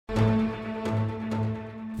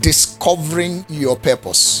discovering your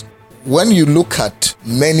purpose. When you look at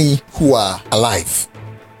many who are alive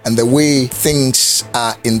and the way things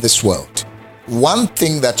are in this world, one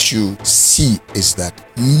thing that you see is that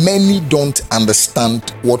many don't understand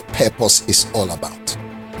what purpose is all about.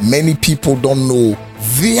 Many people don't know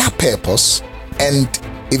their purpose, and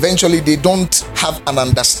eventually they don't have an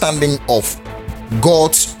understanding of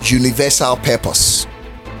God's universal purpose.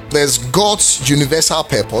 There's God's universal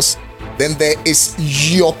purpose, then there is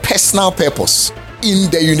your personal purpose in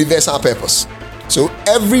the universal purpose. So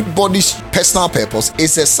everybody's personal purpose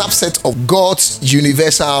is a subset of God's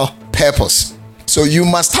universal purpose. So you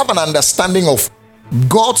must have an understanding of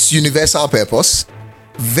God's universal purpose,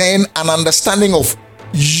 then an understanding of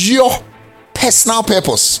your personal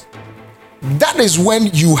purpose. That is when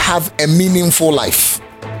you have a meaningful life.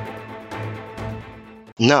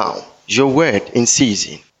 Now, your word in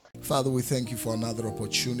season. Father, we thank you for another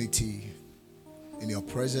opportunity in your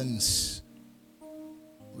presence.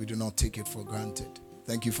 We do not take it for granted.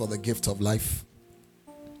 Thank you for the gift of life.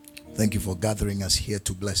 Thank you for gathering us here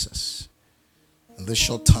to bless us. In this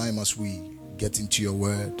short time as we get into your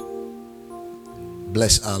word,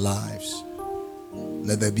 bless our lives.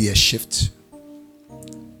 Let there be a shift.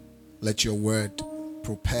 Let your word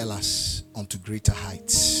propel us onto greater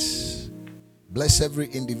heights. Bless every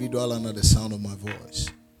individual under the sound of my voice.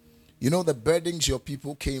 You know the burdens your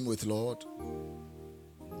people came with, Lord.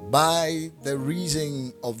 By the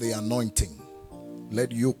reason of the anointing,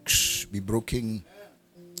 let yokes be broken.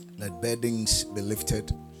 Let burdens be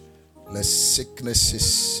lifted. Let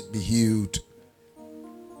sicknesses be healed.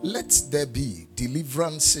 Let there be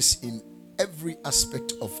deliverances in every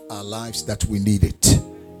aspect of our lives that we need it.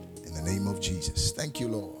 In the name of Jesus. Thank you,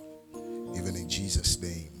 Lord. Even in Jesus'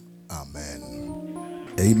 name. Amen.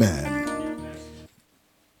 Amen.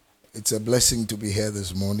 It's a blessing to be here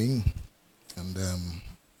this morning. And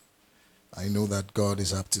I know that God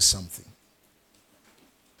is up to something.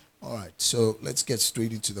 All right, so let's get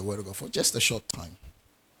straight into the Word of God for just a short time.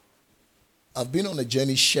 I've been on a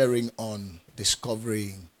journey sharing on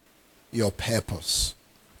discovering your purpose.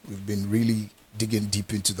 We've been really digging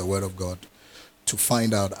deep into the Word of God to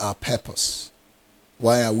find out our purpose.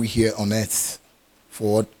 Why are we here on earth?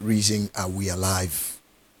 For what reason are we alive?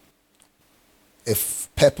 If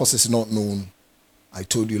purpose is not known, I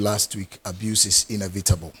told you last week, abuse is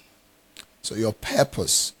inevitable. So your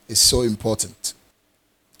purpose is so important.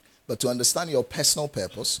 But to understand your personal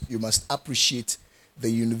purpose, you must appreciate the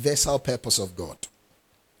universal purpose of God.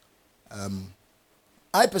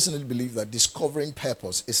 I personally believe that discovering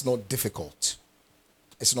purpose is not difficult.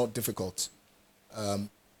 It's not difficult.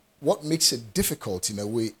 What makes it difficult in a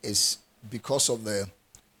way is because of the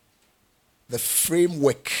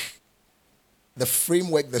framework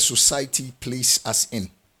the society places us in.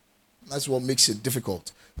 That's what makes it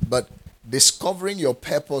difficult. But discovering your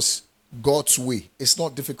purpose God's way is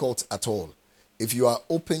not difficult at all. If you are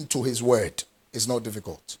open to His word, it's not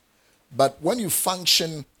difficult. But when you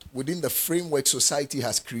function within the framework society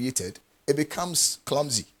has created, it becomes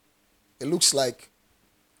clumsy. It looks like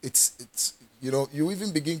it's you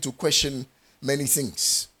even begin to question many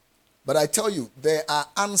things. But I tell you, there are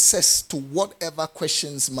answers to whatever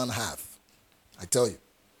questions man have. I tell you.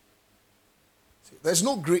 There's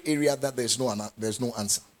no gray area that there's no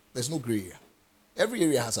answer. There's no gray area. Every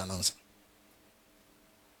area has an answer.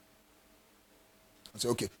 I say,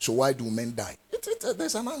 okay, so why do men die?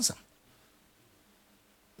 There's an answer.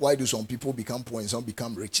 Why do some people become poor and some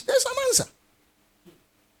become rich? There's an answer.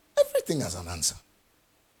 Everything has an answer.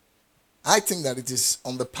 I think that it is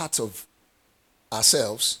on the part of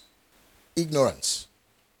ourselves, ignorance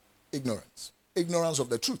of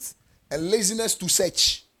the truth, and laziness to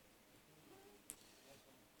search.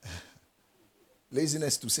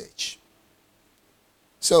 Laziness to search.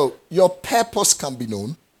 So your purpose can be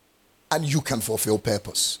known and you can fulfill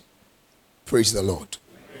purpose. Praise the Lord.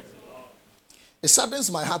 It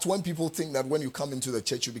saddens my heart when people think that when you come into the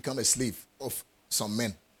church, you become a slave of some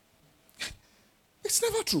men. It's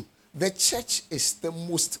never true. The church is the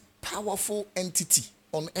most powerful entity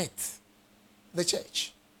on earth. The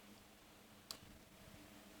church.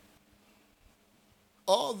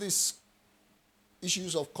 All these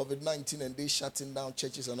issues of COVID-19 and they shutting down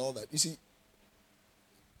churches and all that. You see,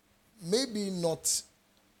 maybe not.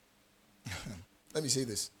 Let me say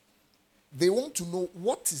this. They want to know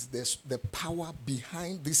what is the power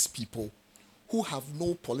behind these people who have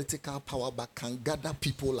no political power but can gather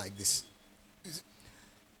people like this.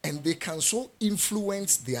 And they can so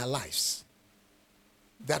influence their lives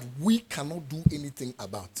that we cannot do anything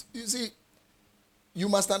about. You see, you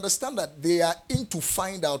must understand that they are in to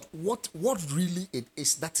find out what really it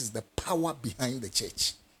is that is the power behind the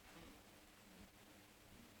church.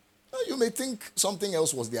 Now, you may think something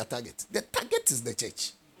else was their target. The target is the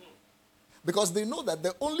church. Because they know that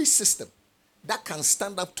the only system that can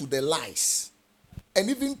stand up to the lies and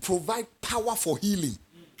even provide power for healing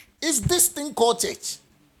is this thing called church.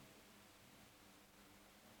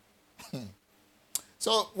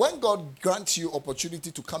 So when God grants you opportunity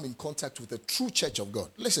to come in contact with the true church of God,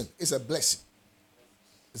 listen, it's a blessing.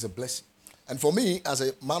 It's a blessing. And for me, as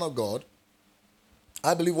a man of God,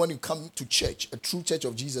 I believe when you come to church, a true church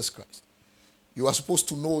of Jesus Christ, you are supposed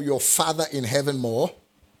to know your Father in heaven more.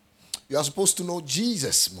 You are supposed to know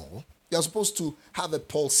Jesus more. You are supposed to have a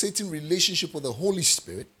pulsating relationship with the Holy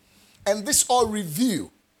Spirit. And this all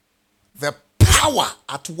reveal the power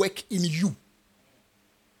at work in you.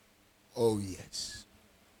 Oh, yes.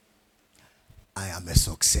 I am a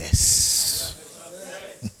success.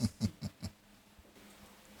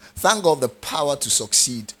 Thank God the power to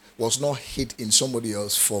succeed was not hid in somebody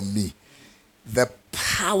else for me. The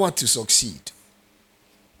power to succeed.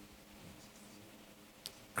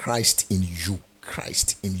 Christ in you.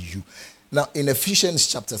 Christ in you. Now, in Ephesians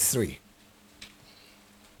chapter 3.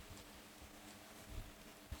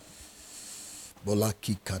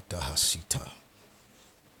 Bolaki kata hasita.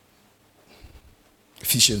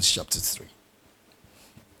 Ephesians chapter 3.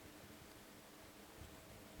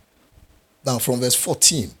 Now, from verse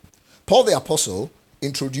 14, Paul the Apostle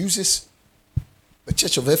introduces the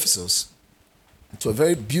church of Ephesus to a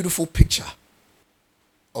very beautiful picture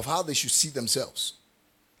of how they should see themselves.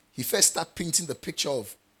 He first starts painting the picture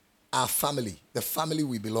of our family, the family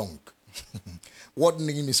we belong. What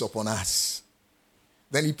name is upon us?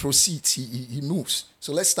 Then he proceeds, he moves.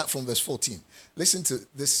 So let's start from verse 14. Listen to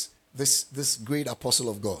this great apostle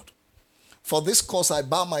of God. For this cause I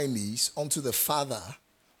bow my knees unto the Father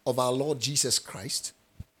of our Lord Jesus Christ.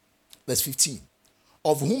 Verse 15.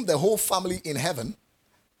 Of whom the whole family in heaven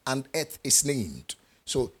and earth is named.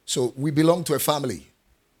 So we belong to a family.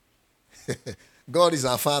 God is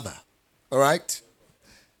our Father. All right?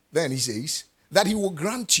 Then he says that he will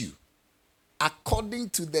grant you according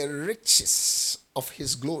to the riches of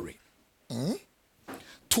his glory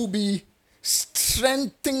to be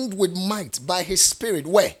strengthened with might by his spirit.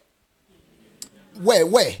 Where?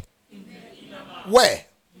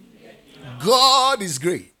 God is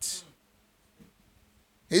great.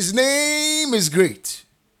 His name is great.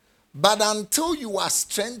 But until you are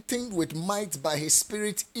strengthened with might by his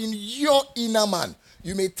spirit in your inner man,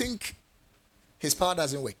 you may think his power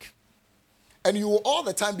doesn't work. And you will all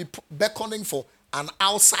the time be beckoning for an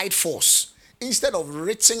outside force instead of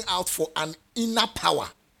reaching out for an inner power.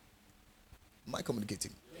 Am I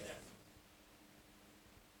communicating? Yes.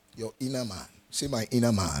 Your inner man. Say my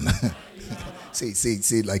inner man. say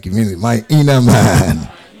it like you mean it. My inner man.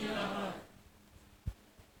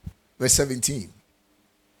 Verse 17.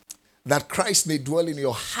 That Christ may dwell in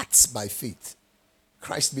your hearts by faith.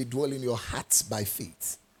 Christ may dwell in your hearts by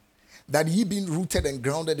faith. That ye being rooted and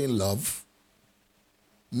grounded in love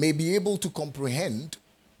may be able to comprehend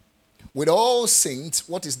with all saints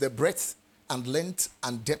what is the breadth and length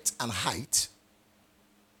and depth and height.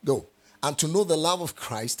 Go. And to know the love of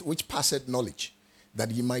Christ which passeth knowledge, that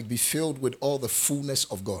ye might be filled with all the fullness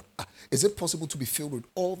of God. Is it possible to be filled with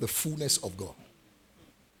all the fullness of God?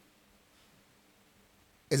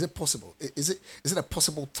 Is it possible? Is it a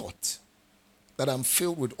possible thought that I'm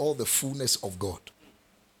filled with all the fullness of God?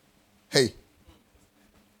 Hey,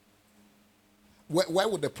 where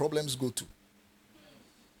would the problems go to?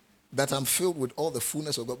 That I'm filled with all the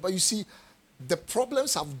fullness of God. But you see, the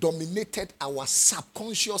problems have dominated our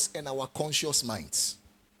subconscious and our conscious minds.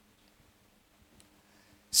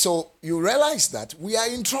 So you realize that we are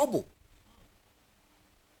in trouble.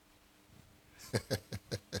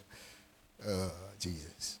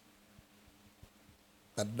 Jesus.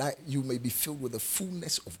 That you may be filled with the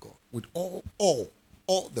fullness of God. With all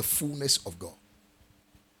the fullness of God.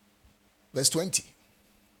 Verse 20.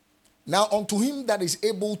 Now unto him that is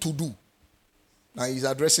able to do. Now he's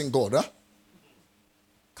addressing God, huh?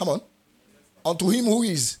 Come on. Unto him who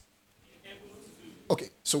is. Okay,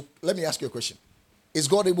 so let me ask you a question. Is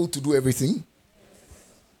God able to do everything?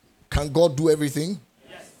 Can God do everything?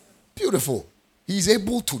 Yes. Beautiful. He's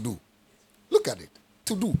able to do. Look at it.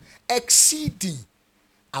 To do. Exceeding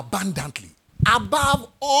abundantly. Above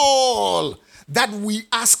all that we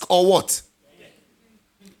ask or what?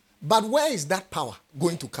 But where is that power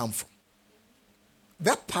going to come from?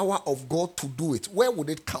 That power of God to do it, where would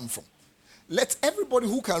it come from? Let everybody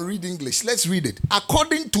who can read English, let's read it.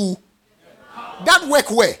 According to that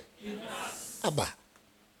work where? Abba.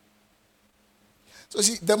 So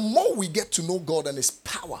see, the more we get to know God and his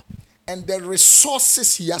power and the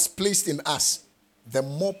resources he has placed in us, the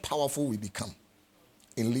more powerful we become.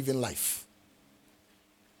 in living life.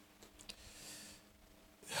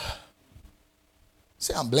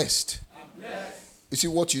 Say, I'm blessed. I'm blessed. You see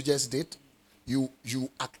what you just did? You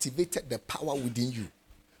activated the power within you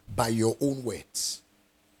by your own words.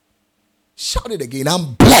 Shout it again.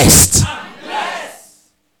 I'm blessed. I'm blessed.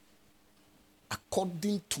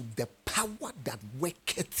 According to the power that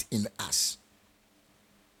worketh in us.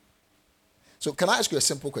 So can I ask you a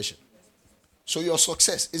simple question? So your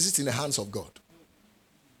success, is it in the hands of God?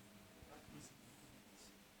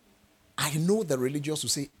 I know the religious will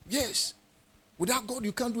say, yes, without God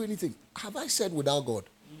you can't do anything. Have I said without God?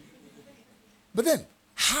 But then,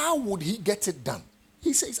 how would he get it done?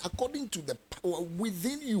 He says, according to the power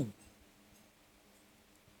within you.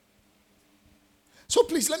 So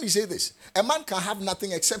please, let me say this. A man can have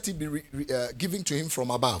nothing except it be given to him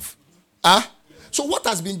from above. So what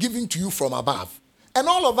has been given to you from above? And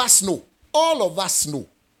all of us know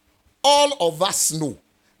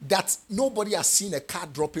that nobody has seen a car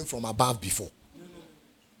dropping from above before.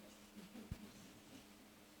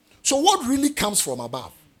 So what really comes from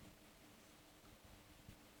above?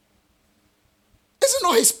 Is it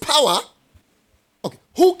not his power? Okay,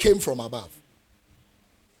 who came from above?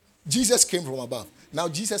 Jesus came from above. Now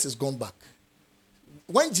Jesus is gone back.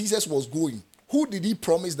 When Jesus was going, who did he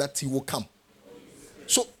promise that he will come?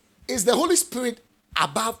 So is the Holy Spirit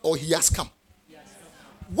above or he has come?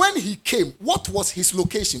 When he came, what was his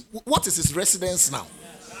location? What is his residence now?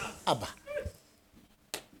 Abba.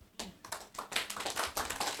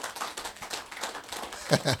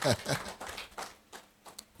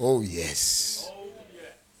 Oh yes.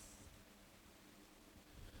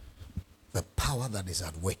 The power that is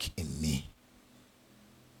at work in me.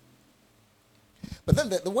 But then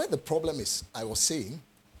the way the problem is, I was saying,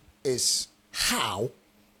 is how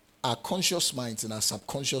our conscious minds and our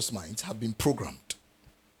subconscious minds have been programmed.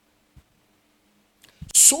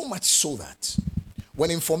 So much so that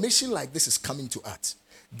when information like this is coming to us,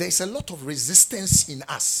 there's a lot of resistance in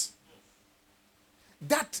us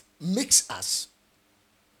that makes us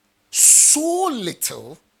so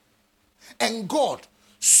little and God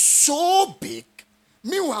so big.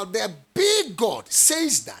 Meanwhile, the big God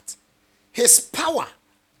says that his power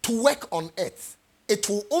to work on earth, it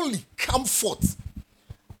will only come forth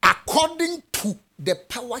according to the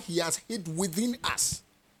power he has hid within us.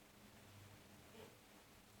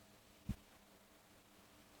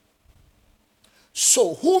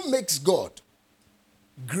 So who makes God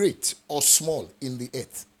great or small in the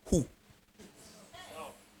earth? Who?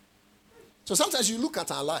 So sometimes you look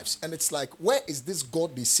at our lives and it's like, where is this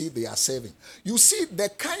God they say they are serving? You see, the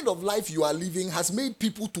kind of life you are living has made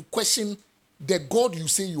people to question the God you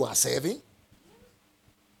say you are serving.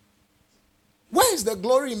 Where is the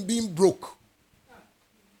glory in being broke?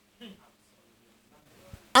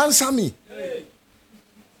 Answer me.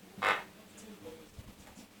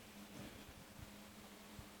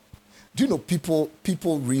 Do you know people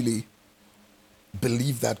really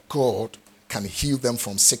believe that God can heal them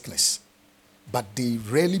from sickness, but they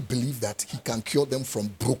rarely believe that he can cure them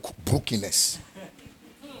from brokenness.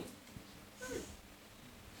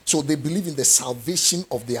 So they believe in the salvation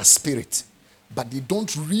of their spirit, but they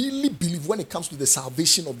don't really believe when it comes to the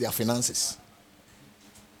salvation of their finances.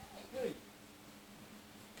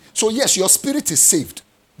 So yes, your spirit is saved,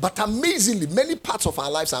 but amazingly, many parts of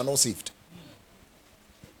our lives are not saved.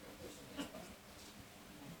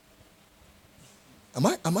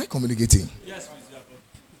 Am I communicating? Yes, please.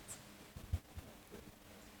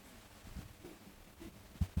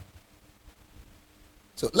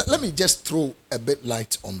 So let me just throw a bit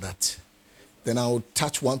light on that. Then I'll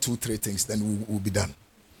touch 1, 2, 3 things. Then we'll be done.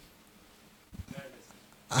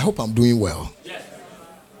 I hope I'm doing well. Yes.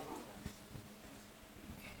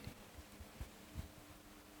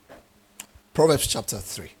 Proverbs chapter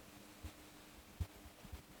 3.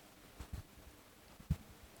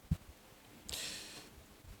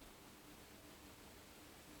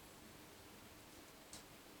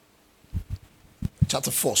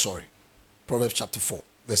 Chapter 4, sorry. Proverbs chapter 4.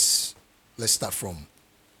 Let's start from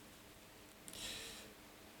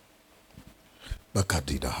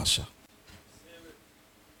Bakadida Hasha.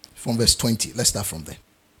 From verse 20. Let's start from there.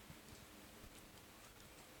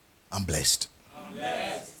 I'm blessed. I'm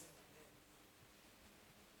blessed.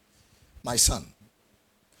 My son,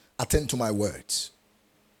 attend to my words.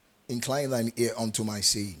 Incline thine ear unto my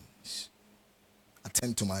sayings.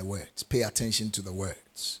 Attend to my words. Pay attention to the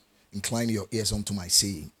words. Incline your ears unto my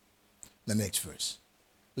saying. The next verse.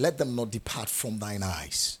 Let them not depart from thine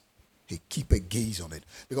eyes. Hey, keep a gaze on it.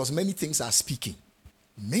 Because many things are speaking.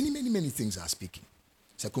 Many things are speaking.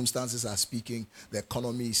 Circumstances are speaking. The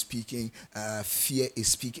economy is speaking. Fear is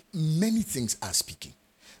speaking. Many things are speaking.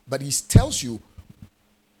 But he tells you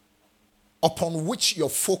upon which your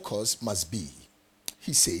focus must be.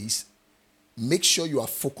 He says, make sure you are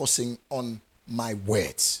focusing on my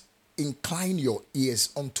words. Incline your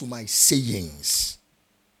ears unto my sayings.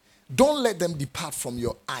 Don't let them depart from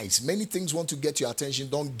your eyes. Many things want to get your attention.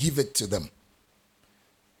 Don't give it to them.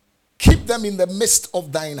 Keep them in the midst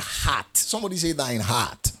of thine heart. Somebody say thine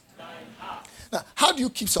heart. Thine heart. Now, how do you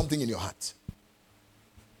keep something in your heart?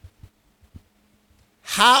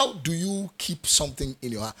 How do you keep something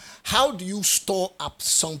in your heart? How do you store up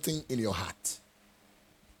something in your heart?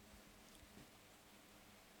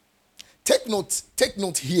 Take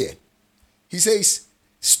note here. He says,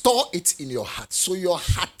 store it in your heart. So your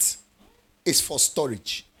heart is for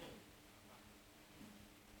storage.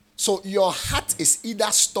 So your heart is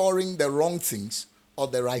either storing the wrong things or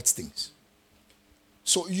the right things.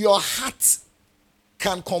 So your heart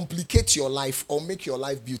can complicate your life or make your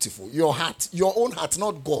life beautiful. Your heart, your own heart,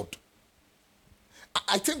 not God.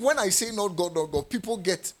 I think when I say not God, people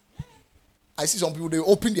get, I see some people, they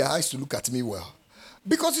open their eyes to look at me well.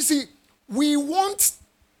 Because you see, we want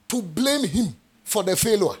to blame him for the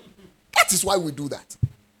failure. That is why we do that.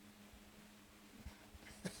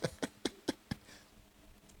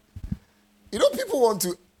 You know, people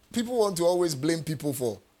want to always blame people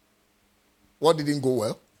for what didn't go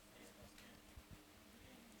well.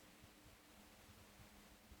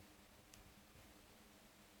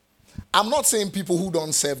 I'm not saying people who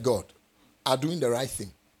don't serve God are doing the right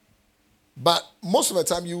thing. But most of the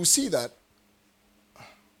time you will see that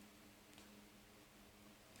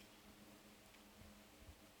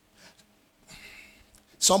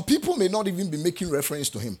some people may not even be making reference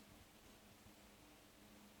to him.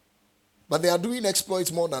 But they are doing exploits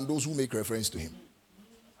more than those who make reference to him.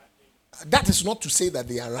 That is not to say that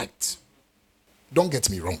they are right. Don't get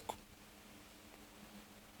me wrong.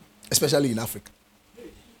 Especially in Africa.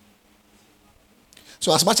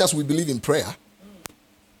 So as much as we believe in prayer,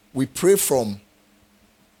 we pray from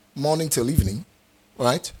morning till evening,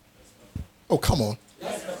 right? Oh, come on.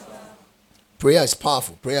 Prayer is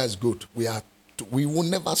powerful. Prayer is good. We will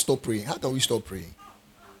never stop praying. How can we stop praying?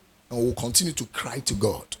 And we will continue to cry to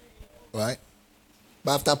God. Right?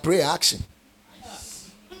 But after prayer, action.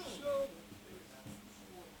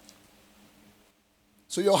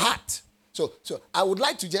 So your heart. So I would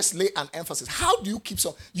like to just lay an emphasis. How do you keep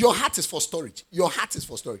some? Your heart is for storage. Your heart is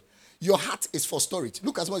for storage. Your heart is for storage.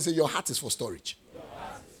 Look at someone and say, your heart is for storage. Your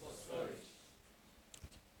heart is for storage.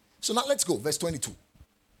 So now let's go. Verse 22.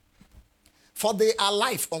 For they are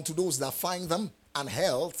life unto those that find them, and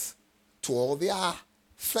health to all their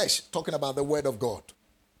flesh. Talking about the word of God.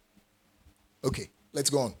 Okay,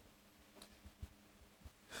 let's go on.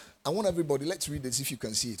 I want everybody, let's read this if you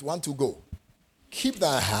can see it. 1, 2, go. Keep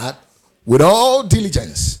thy heart with all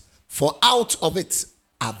diligence, for out of it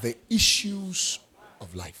are the issues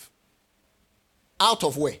of life. Out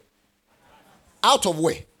of where? Out of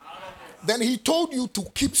where? Then he told you to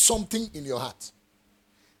keep something in your heart.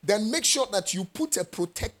 Then make sure that you put a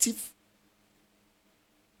protective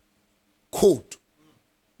code.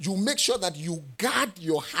 You make sure that you guard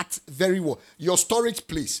your heart very well, your storage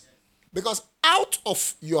place. Because out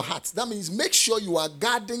of your heart, that means make sure you are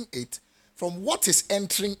guarding it from what is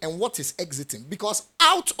entering and what is exiting. Because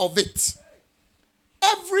out of it,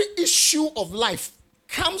 every issue of life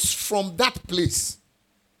comes from that place.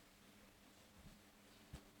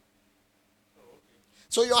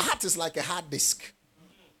 So your heart is like a hard disk.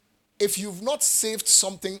 If you've not saved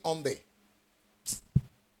something on there,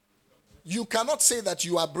 you cannot say that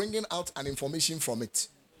you are bringing out an information from it.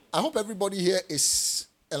 I hope everybody here is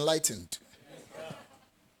enlightened.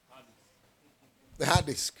 The hard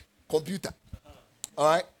disk, computer. All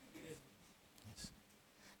right?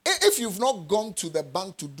 If you've not gone to the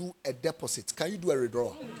bank to do a deposit, can you do a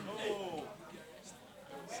withdrawal?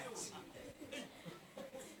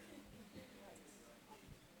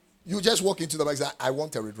 You just walk into the bank and say, I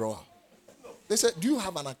want a withdrawal. They said, do you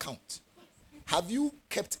have an account? Have you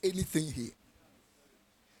kept anything here?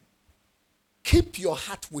 Keep your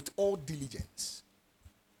heart with all diligence.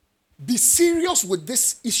 Be serious with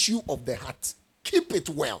this issue of the heart. Keep it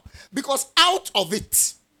well. Because out of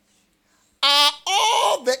it are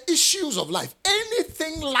all the issues of life.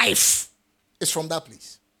 Anything life is from that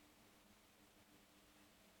place.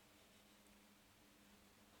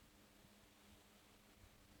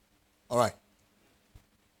 All right.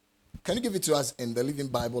 Can you give it to us in the Living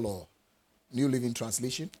Bible or New Living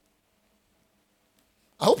Translation?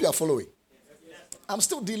 I hope you are following. I'm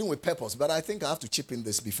still dealing with purpose, but I think I have to chip in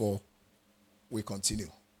this before we continue.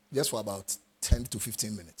 Just for about 10 to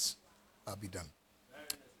 15 minutes. I'll be done.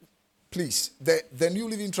 Please, the New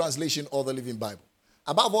Living Translation or the Living Bible.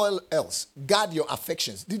 Above all else, guard your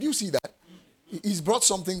affections. Did you see that? He's brought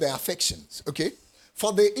something, the affections, okay?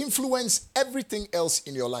 For they influence everything else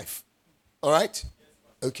in your life. All right?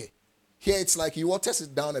 Okay. Here it's like he waters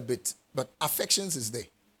it down a bit, but affections is there.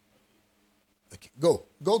 Okay, go.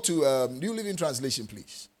 Go to New Living Translation,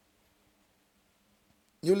 please.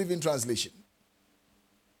 New Living Translation.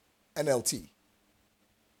 NLT.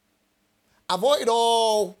 Avoid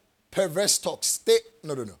all perverse talks.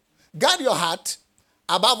 No. Guard your heart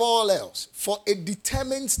above all else, for it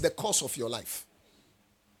determines the course of your life.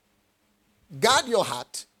 Guard your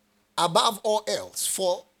heart above all else,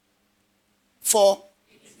 for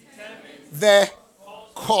the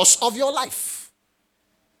course of your life.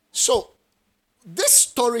 So, this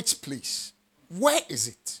storage place, where is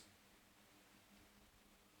it?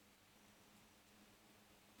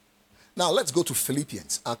 Now, let's go to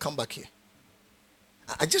Philippians. I'll come back here.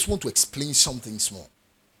 I just want to explain something small.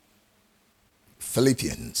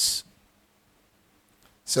 Philippians.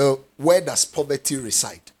 So, where does poverty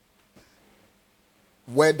reside?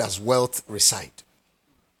 Where does wealth reside?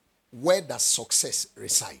 Where does success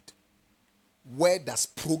reside? Where does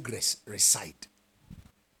progress reside?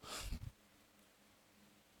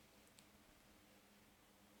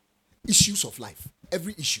 Issues of life.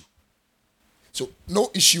 Every issue. So no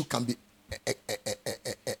issue can be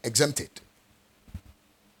exempted.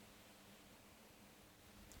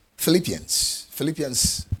 Philippians.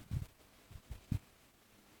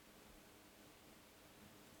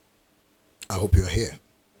 I hope you're here.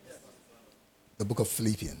 The book of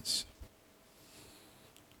Philippians.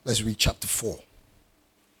 Let's read chapter 4.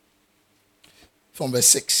 From verse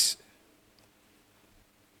 6.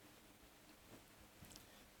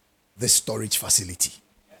 The storage facility.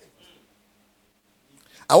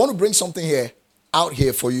 I want to bring something out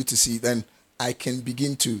here for you to see. Then I can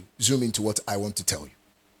begin to zoom into what I want to tell you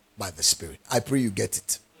by the Spirit. I pray you get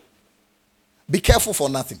it. Be careful for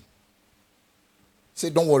nothing. Say,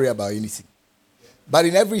 don't worry about anything. But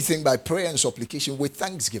in everything, by prayer and supplication, with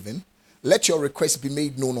thanksgiving, let your requests be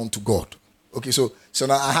made known unto God. Okay, so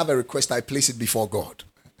now I have a request. I place it before God.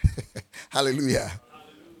 Hallelujah.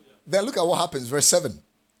 Then look at what happens. Verse 7.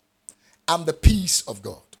 And the peace of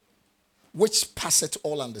God, which passeth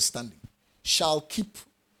all understanding, shall keep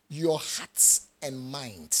your hearts and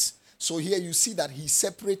minds. So here you see that he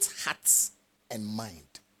separates hearts and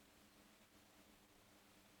mind.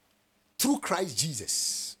 Through Christ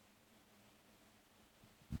Jesus.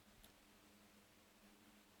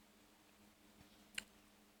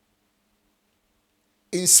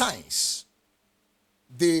 In science,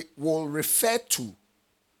 they will refer to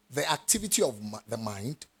the activity of the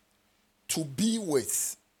mind to be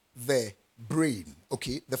with the brain,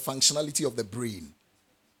 okay? The functionality of the brain.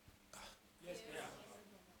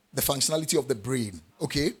 The functionality of the brain,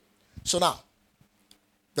 okay? So now,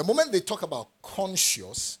 the moment they talk about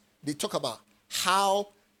conscious, they talk about how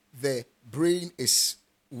the brain is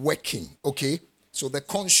working, okay? So the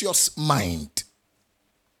conscious mind.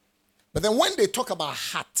 But then when they talk about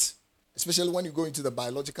heart, especially when you go into the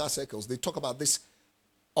biological circles, they talk about this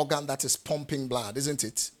organ that is pumping blood, isn't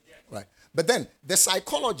it? Right. But then the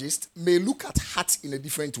psychologist may look at heart in a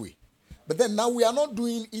different way. But then now we are not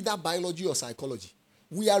doing either biology or psychology.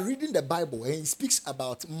 We are reading the Bible and it speaks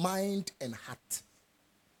about mind and heart.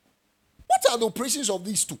 What are the operations of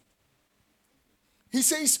these two? He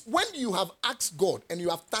says, when you have asked God and you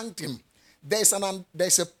have thanked him, there's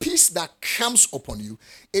a peace that comes upon you.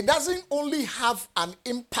 It doesn't only have an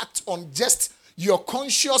impact on just your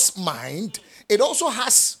conscious mind, it also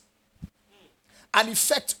has an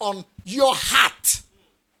effect on your heart.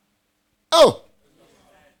 Oh,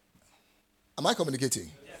 am I communicating?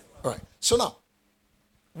 All right. So now,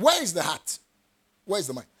 where is the heart? Where is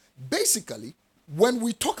the mind? Basically, when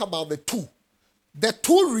we talk about the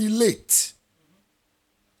two relate,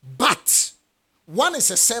 but one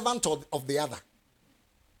is a servant of the other.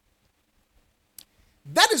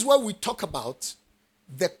 That is where we talk about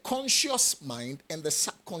the conscious mind and the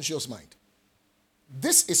subconscious mind.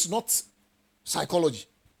 This is not psychology.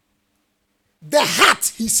 The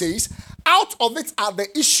heart, he says, out of it are the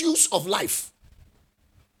issues of life.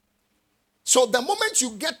 So the moment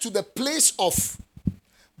you get to the place of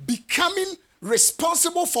becoming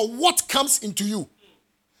responsible for what comes into you,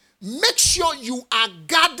 make sure you are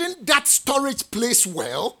guarding that storage place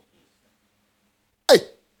well. Hey,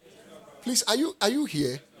 please, are you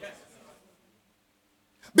here?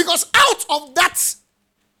 Because out of that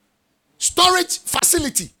storage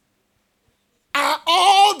facility are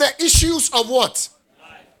all the issues of what?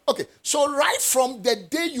 Okay, so right from the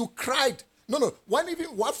day you cried,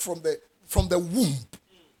 what from the womb.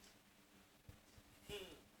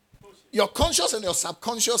 Your conscious and your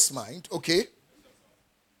subconscious mind, okay?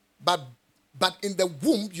 But in the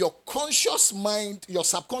womb, your conscious mind, your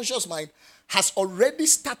subconscious mind has already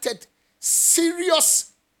started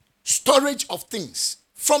serious storage of things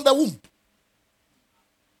from the womb.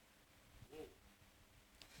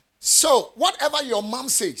 So, whatever your mom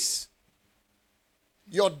says,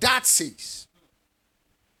 your dad says,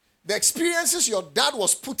 the experiences your dad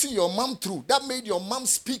was putting your mom through, that made your mom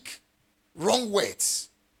speak wrong words.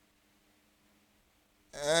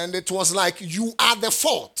 And it was like you are the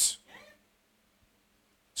fault.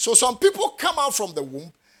 So some people come out from the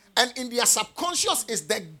womb, and in their subconscious is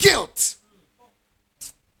the guilt.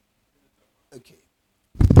 Okay.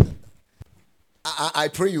 I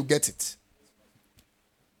pray you get it.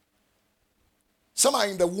 Some are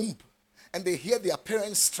in the womb, and they hear their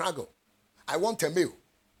parents struggle. I want a male.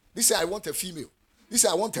 This say I want a female. This say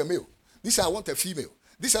I want a male. This say I want a female.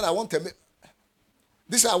 This say I want a male.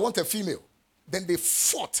 This say I want a female. Then they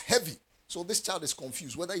fought heavy. So this child is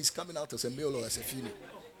confused whether he's coming out as a male or as a female.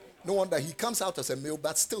 No wonder he comes out as a male,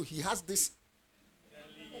 but still he has this.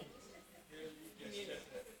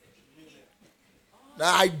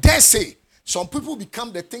 Now I dare say some people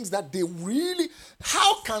become the things that they really.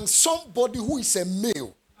 How can somebody who is a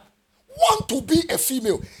male want to be a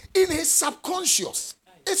female in his subconscious?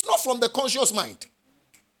 It's not from the conscious mind.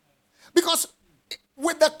 Because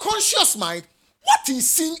with the conscious mind, what he's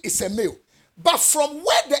seeing is a male. But from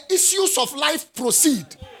where the issues of life proceed,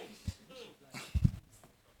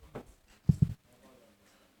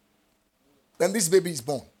 then this baby is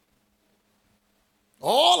born.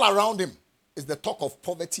 All around him is the talk of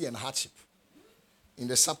poverty and hardship. In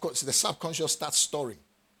the subconscious starts storing.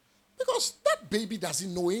 Because that baby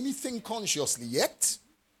doesn't know anything consciously yet,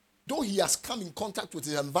 though he has come in contact with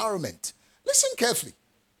his environment. Listen carefully.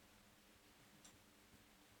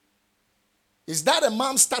 Is that a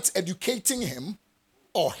mom starts educating him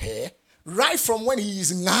or her right from when he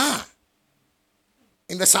is nah.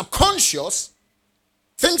 In the subconscious,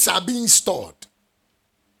 things are being stored.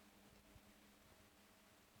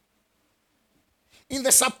 In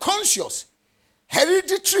the subconscious,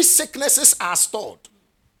 hereditary sicknesses are stored.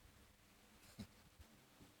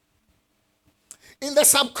 In the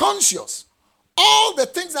subconscious, all the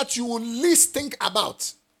things that you will least think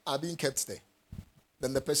about are being kept there.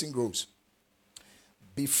 Then the person grows.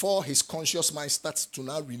 Before his conscious mind starts to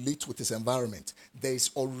now relate with his environment, there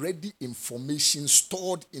is already information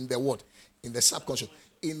stored in the what? In the subconscious.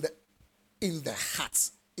 In the heart.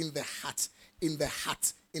 In the heart. In the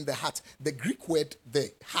heart. In the heart. The Greek word there,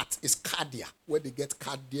 heart, is cardia. Where they get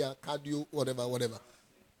cardio, whatever.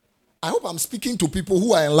 I hope I'm speaking to people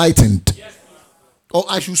who are enlightened. Yes. Or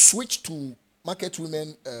I should switch to market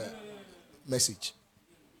women message.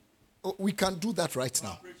 Oh, we can do that right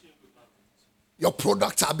now. Your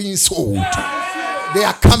products are being sold. They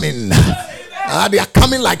are coming. They are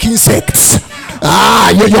coming like insects.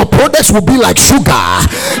 Your products will be like sugar,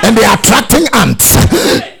 and they are attracting ants.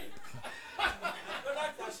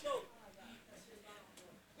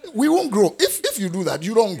 We won't grow. If you do that,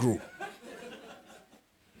 you don't grow.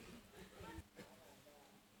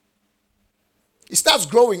 He starts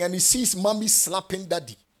growing and he sees mommy slapping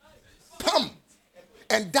daddy. Pam.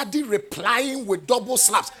 And daddy replying with double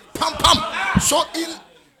slaps. Pam, pam. So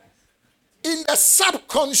in the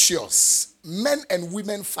subconscious, men and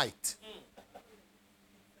women fight.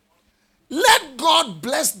 Let God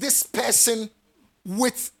bless this person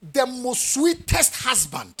with the most sweetest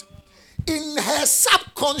husband. In her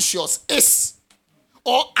subconscious is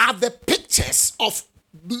or are the pictures of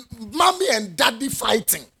mommy and daddy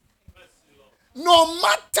fighting. No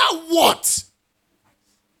matter what.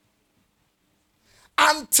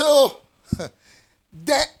 Until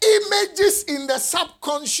the images in the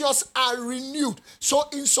subconscious are renewed. So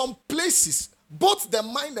in some places, both the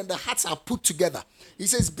mind and the hearts are put together. He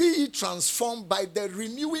says, be ye transformed by the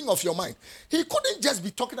renewing of your mind. He couldn't just be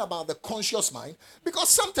talking about the conscious mind, because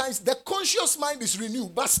sometimes the conscious mind is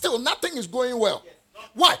renewed, but still nothing is going well.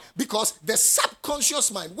 Why? Because the subconscious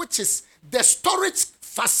mind, which is the storage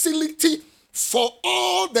facility for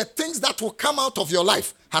all the things that will come out of your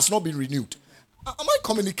life, has not been renewed. Am I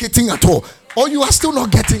communicating at all? Or you are still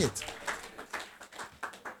not getting it?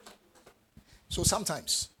 So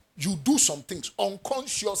sometimes you do some things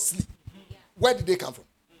unconsciously. Where did they come from?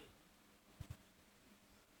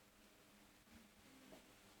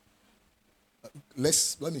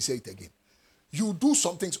 Let me say it again. You do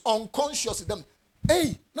some things unconsciously.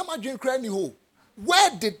 Hey, where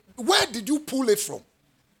did you pull it from?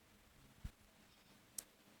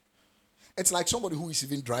 It's like somebody who is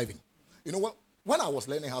even driving. You know what? When I was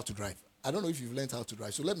learning how to drive, I don't know if you've learned how to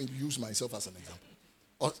drive, so let me use myself as an example.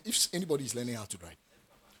 Or if anybody is learning how to drive,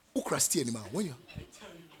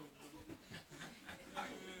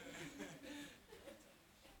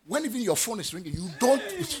 when even your phone is ringing, you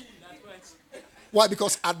don't. Why?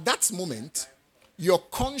 Because at that moment, your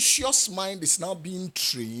conscious mind is now being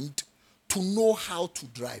trained to know how to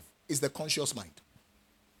drive. It's the conscious mind.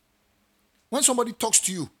 When somebody talks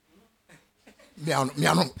to you,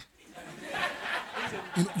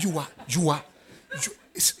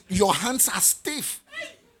 your hands are stiff.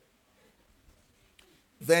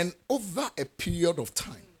 Then over a period of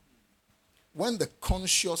time, when the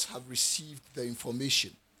conscious have received the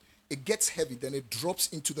information, it gets heavy, then it drops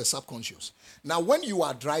into the subconscious. Now, when you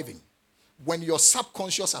are driving, when your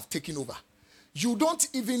subconscious have taken over, you don't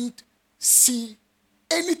even see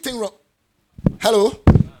anything wrong. Hello?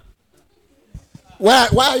 Where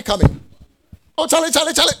are you coming? Oh, Charlie.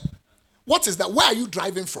 What is that? Where are you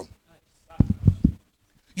driving from?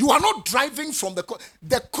 You are not driving from the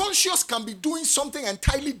conscious can be doing something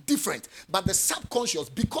entirely different, but the subconscious,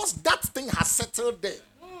 because that thing has settled there.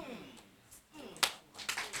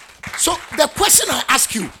 So the question I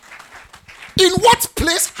ask you, in what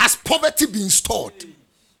place has poverty been stored?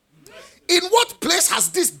 In what place has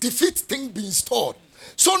this defeat thing been stored?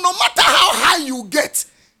 So no matter how high you get,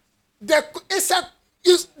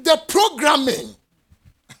 it's the programming.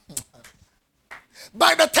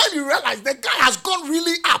 By the time you realize the guy has gone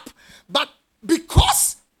really up, but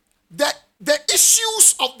because the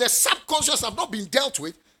issues of the subconscious have not been dealt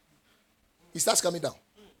with, he starts coming down.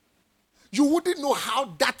 You wouldn't know how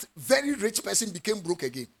that very rich person became broke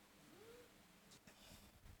again.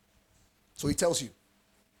 So he tells you,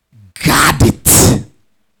 guard it.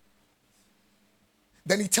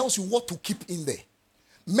 Then he tells you what to keep in there.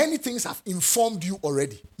 Many things have informed you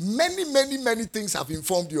already. Many things have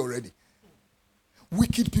informed you already.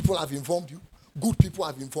 Wicked people have informed you. Good people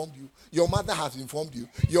have informed you. Your mother has informed you.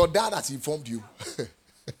 Your dad has informed you.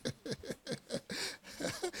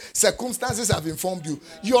 Circumstances have informed you.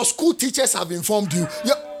 Your school teachers have informed you.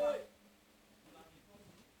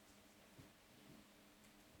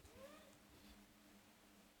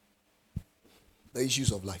 The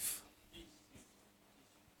issues of life.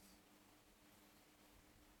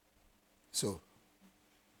 So,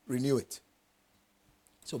 renew it.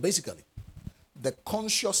 So basically, the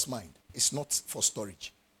conscious mind is not for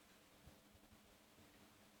storage.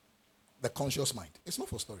 The conscious mind is not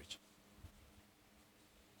for storage.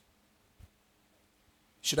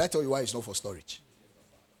 Should I tell you why it's not for storage?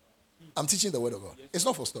 I'm teaching the word of God. It's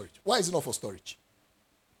not for storage. Why is it not for storage?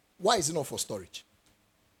 Why is it not for storage?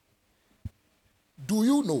 Do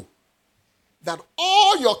you know that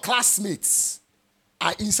all your classmates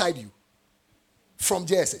are inside you from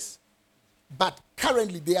JSS? But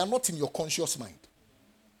currently, they are not in your conscious mind.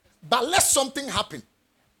 But let something happen.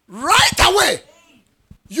 Right away,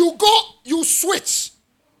 you switch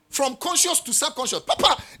from conscious to subconscious.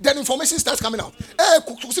 Papa, then information starts coming out.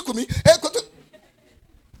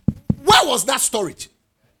 Where was that storage?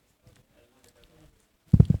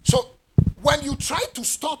 So, when you try to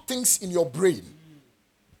store things in your brain,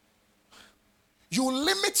 you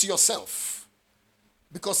limit yourself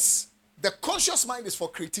because the conscious mind is for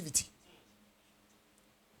creativity.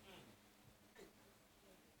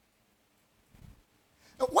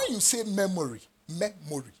 When you say memory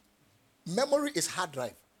is hard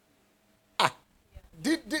drive.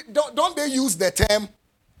 Don't they use the term,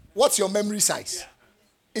 what's your memory size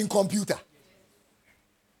in computer?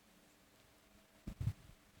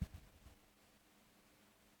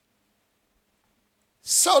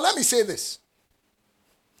 So let me say this.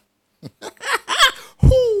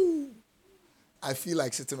 I feel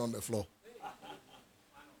like sitting on the floor.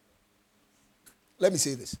 Let me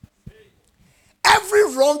say this.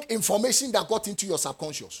 Every wrong information that got into your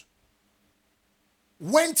subconscious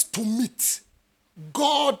went to meet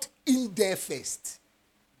God in there first.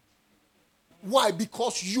 Why?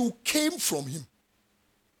 Because you came from him.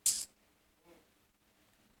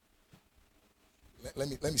 Let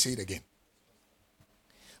me say it again.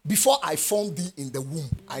 Before I formed thee in the womb,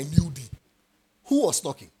 I knew thee. Who was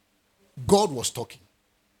talking? God was talking.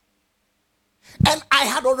 And I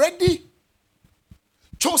had already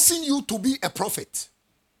chosen you to be a prophet.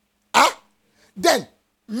 Then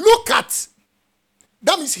look at,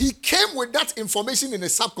 that means he came with that information in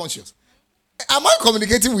his subconscious. Am I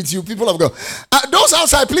communicating with you, people of God? Those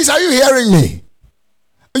outside, please, are you hearing me?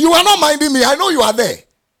 You are not minding me. I know you are there.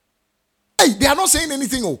 Hey, they are not saying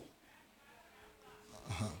anything. Oh.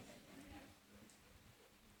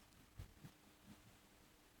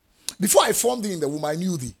 Before I formed thee in the womb, I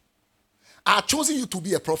knew thee. I had chosen you to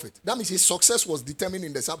be a prophet. That means his success was determined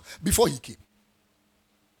in the sub before he came.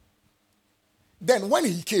 Then when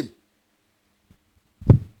he came,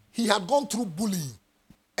 he had gone through bullying.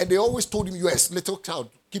 And they always told him, yes, little child,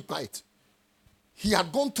 keep quiet. He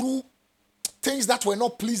had gone through things that were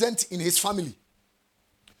not pleasant in his family.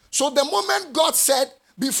 So the moment God said,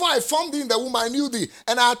 before I formed thee in the womb, I knew thee,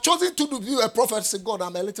 and I had chosen to be a prophet, I said, God,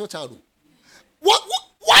 I'm a little child.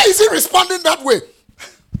 Why is he responding that way?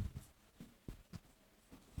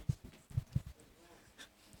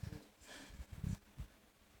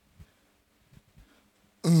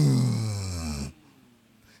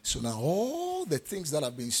 So now all the things that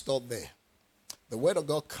have been stored there, the word of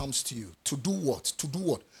God comes to you to do what? To do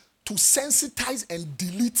what? To sensitize and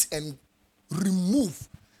delete and remove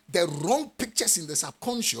the wrong pictures in the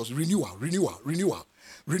subconscious, renewal,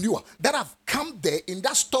 that have come there in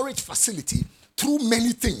that storage facility through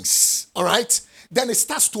many things. All right? Then it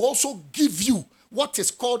starts to also give you what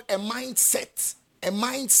is called a mindset. A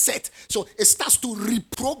mindset. So it starts to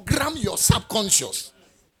reprogram your subconscious.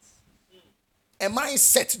 A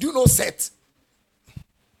mindset. Do you know set?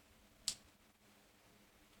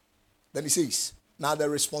 Then he says, now the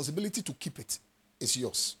responsibility to keep it is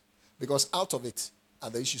yours. Because out of it are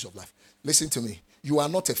the issues of life. Listen to me. You are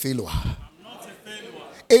not a failure. I'm not a failure.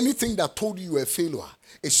 Anything that told you a failure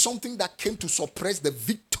is something that came to suppress the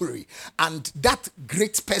victory and that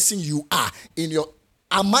great person you are in your...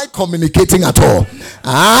 Am I communicating at all?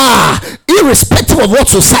 Irrespective of what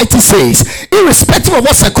society says, irrespective of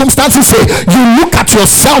what circumstances say, you look at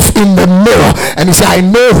yourself in the mirror and you say, I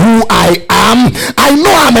know who I am. I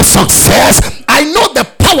know I'm a success. I know the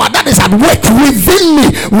power that is at work within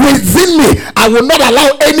me. I will not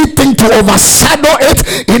allow anything to overshadow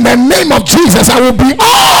it. In the name of Jesus, I will be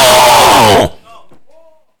all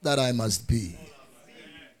that I must be.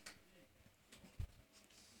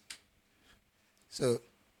 So,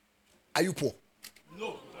 are you poor? No,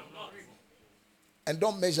 I'm not. And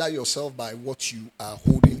don't measure yourself by what you are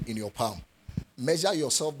holding in your palm. Measure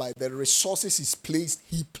yourself by the resources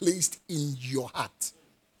he placed in your heart.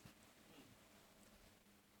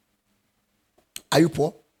 Are you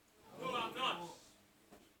poor? No, I'm not.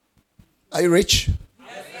 Are you rich?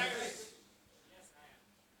 Yes,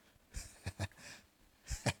 I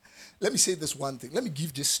am. Let me say this one thing. Let me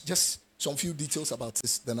give just some few details about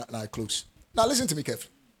this, then I close. Now listen to me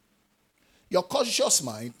carefully. Your conscious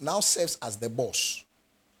mind now serves as the boss.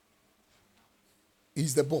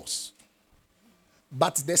 He's the boss.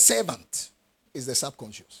 But the servant is the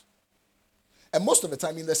subconscious. And most of the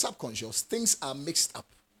time in the subconscious, things are mixed up.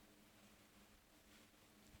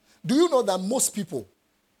 Do you know that most people,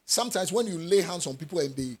 sometimes when you lay hands on people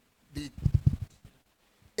and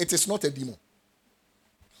it is not a demon.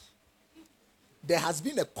 There has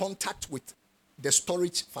been a contact with the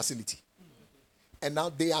storage facility. And now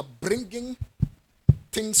they are bringing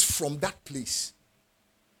things from that place.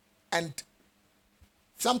 And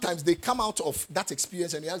sometimes they come out of that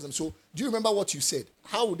experience and you ask them, so do you remember what you said?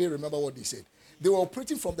 How would they remember what they said? They were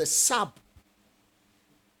operating from the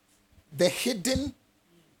hidden.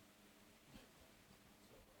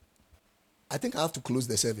 I think I have to close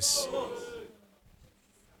the service.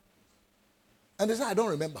 And they said, I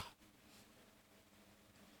don't remember.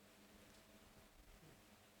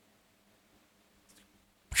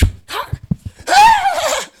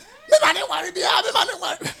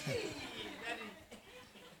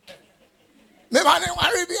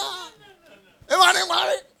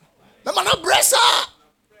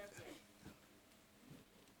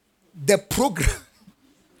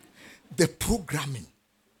 The programming.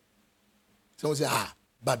 Someone say,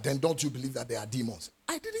 but then don't you believe that there are demons?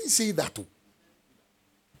 I didn't say that.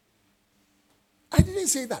 I didn't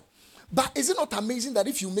say that. But is it not amazing that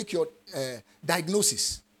if you make your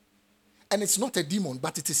diagnosis and it's not a demon,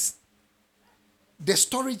 but it is the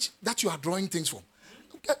storage that you are drawing things from,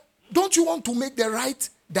 don't you want to make the right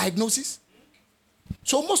diagnosis?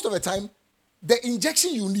 So most of the time, the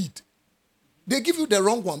injection you need, they give you the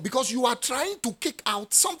wrong one because you are trying to kick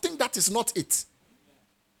out something that is not it.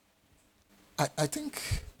 I think...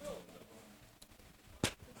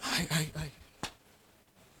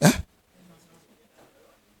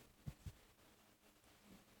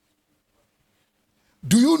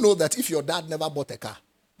 Do you know that if your dad never bought a car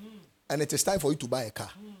and it is time for you to buy a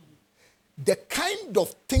car, the kind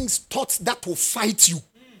of things, thoughts that will fight you,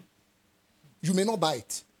 you may not buy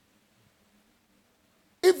it.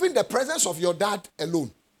 Even the presence of your dad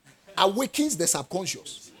alone awakens the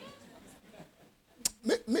subconscious.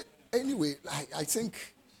 Anyway, I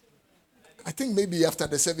think maybe after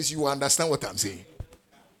the service you will understand what I'm saying.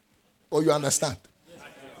 Or you understand.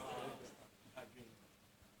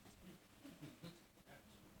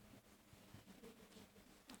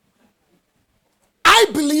 I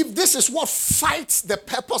believe this is what fights the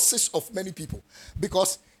purposes of many people,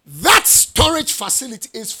 because that storage facility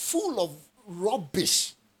is full of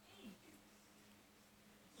rubbish,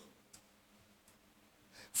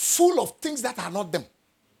 full of things that are not them.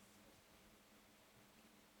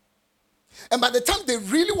 And by the time they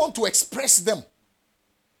really want to express them,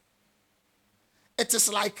 it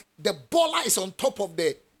is like the baller is on top of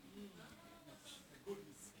the...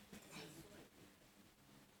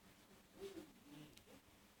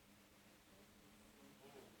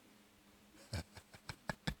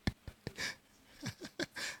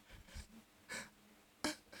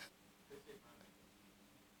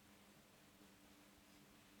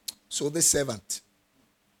 So this servant,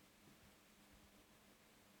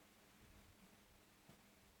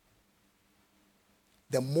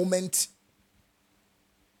 the moment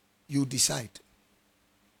you decide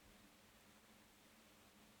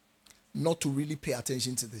not to really pay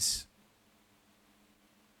attention to this,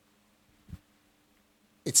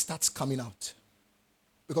 it starts coming out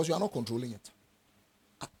because you are not controlling it.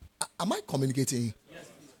 Am I communicating? Yes.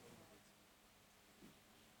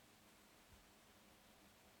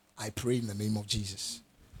 I pray in the name of Jesus.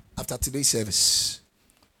 After today's service,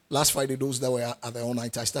 last Friday, those that were at the all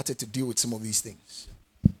night, I started to deal with some of these things.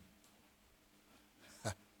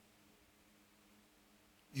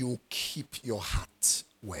 You keep your heart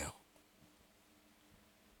well.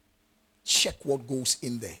 Check what goes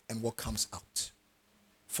in there and what comes out.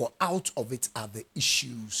 For out of it are the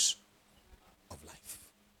issues of life.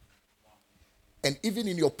 And even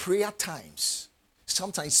in your prayer times,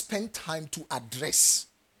 sometimes spend time to address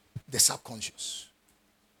the subconscious.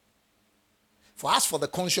 For us, for the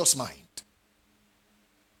conscious mind,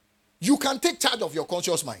 you can take charge of your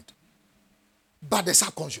conscious mind, but the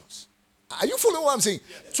subconscious. Are you following what I'm saying?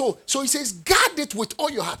 Yes. So he says, guard it with all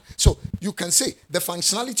your heart. So you can say the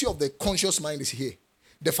functionality of the conscious mind is here.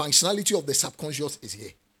 The functionality of the subconscious is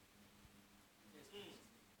here.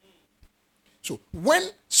 So when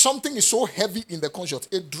something is so heavy in the conscious,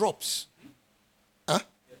 it drops.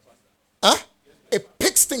 It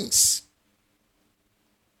picks things.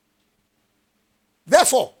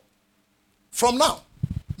 Therefore, from now,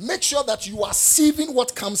 make sure that you are sieving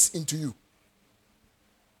what comes into you.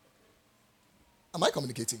 Am I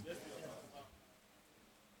communicating?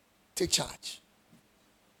 Take charge.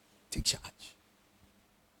 Take charge.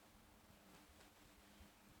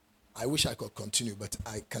 I wish I could continue, but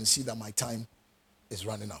I can see that my time is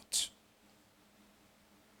running out.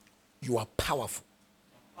 You are powerful.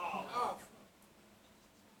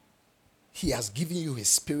 He has given you his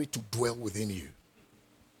spirit to dwell within you.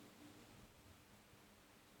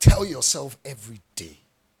 Tell yourself every day,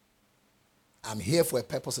 I'm here for a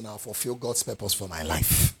purpose and I'll fulfill God's purpose for my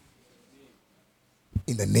life.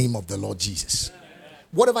 In the name of the Lord Jesus.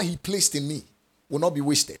 Whatever he placed in me will not be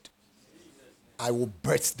wasted. I will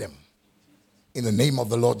birth them in the name of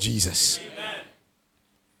the Lord Jesus.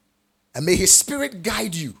 And may his spirit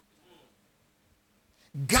guide you.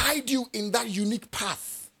 Guide you in that unique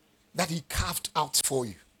path that he carved out for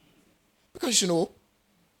you. Because you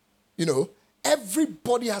know,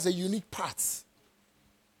 everybody has a unique path.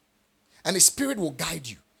 And his spirit will guide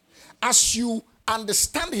you. As you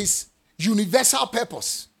understand his universal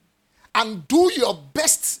purpose and do your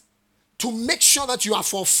best to make sure that you are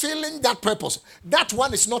fulfilling that purpose. That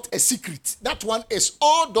one is not a secret. That one is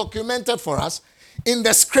all documented for us in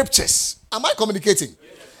the scriptures. Am I communicating?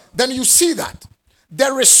 Yes. Then you see that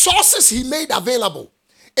the resources he made available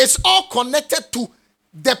is all connected to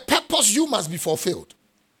the purpose you must be fulfilled.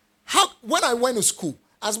 When I went to school,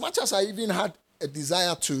 as much as I even had a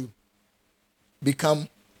desire to become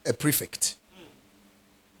a prefect,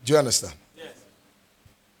 do you understand? Yes.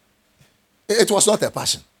 It was not a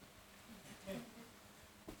passion.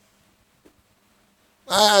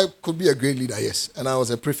 I could be a great leader, yes, and I was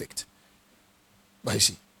a prefect. But you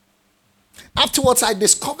see, afterwards I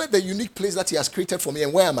discovered the unique place that he has created for me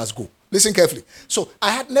and where I must go. Listen carefully. So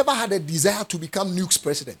I had never had a desire to become Nuke's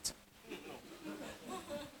president.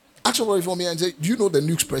 Ask somebody for me and say, do you know the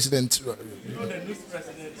Nuke's president? You know the Nuke's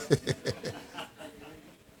president.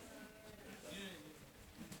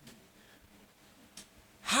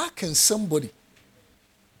 How can somebody...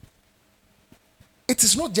 It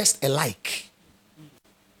is not just a like.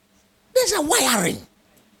 There's a wiring.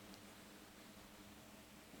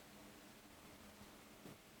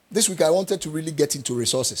 This week I wanted to really get into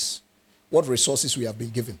resources. What resources we have been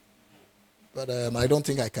given. But I don't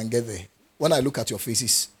think I can get there. When I look at your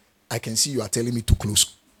faces, I can see you are telling me to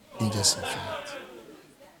close in just a few minutes.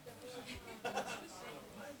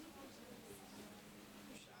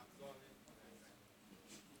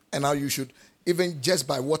 And now you should, even just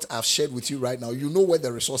by what I've shared with you right now, you know where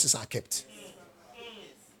the resources are kept.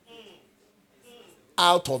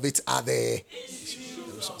 Out of it are the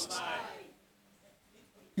resources.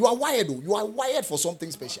 You are wired, though. You are wired for something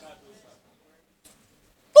special.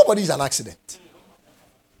 Nobody is an accident.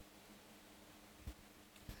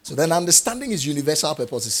 So then understanding his universal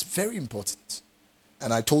purpose is very important.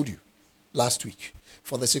 And I told you last week,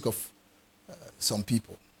 for the sake of some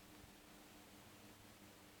people.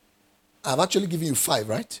 I've actually given you 5,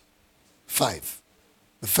 right? 5.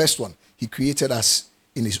 The first one, he created us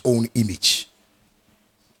in his own image.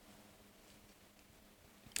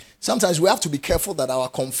 Sometimes we have to be careful that our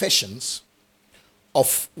confessions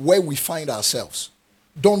of where we find ourselves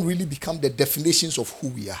don't really become the definitions of who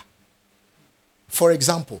we are. For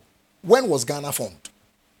example, when was Ghana formed?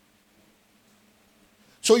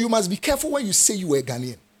 So you must be careful when you say you were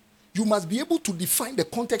Ghanaian. You must be able to define the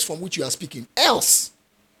context from which you are speaking. Else,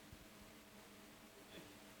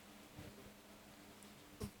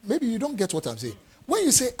 maybe you don't get what I'm saying. When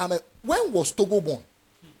you say, when was Togo born?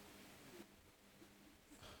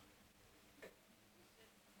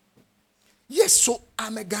 Yes, so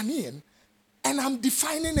I'm a Ghanaian, and I'm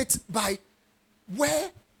defining it by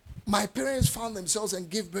where my parents found themselves and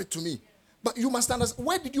gave birth to me. But you must understand,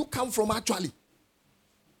 where did you come from actually?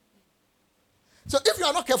 So if you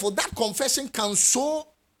are not careful, that confession can so...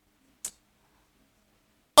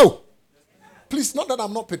 Oh, please, not that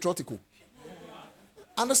I'm not patriotical.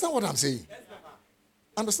 Understand what I'm saying?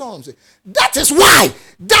 Understand what I'm saying? That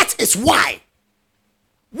is why,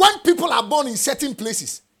 when people are born in certain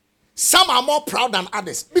places, some are more proud than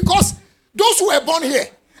others. Because those who are born here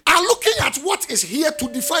are looking at what is here to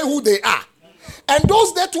define who they are. And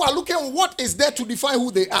those there too are looking at what is there to define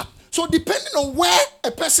who they are. So depending on where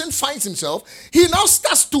a person finds himself, he now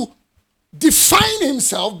starts to define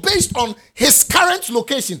himself based on his current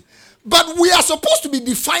location. But we are supposed to be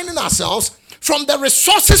defining ourselves from the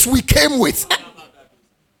resources we came with.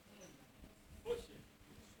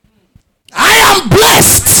 I am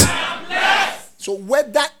blessed. So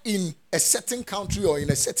whether in a certain country or in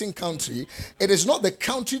a certain country, it is not the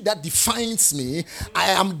country that defines me. I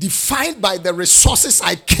am defined by the resources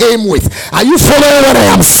I came with. Are you following what I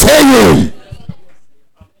am saying?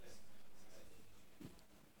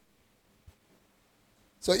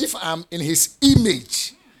 So if I'm in his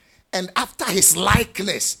image and after his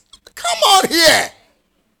likeness, come on here.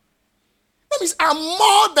 That means I'm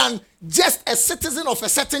more than just a citizen of a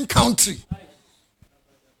certain country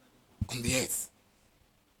on the earth.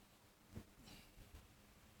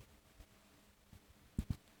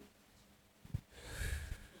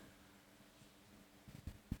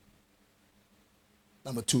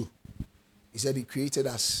 Number 2, he said he created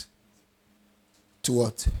us to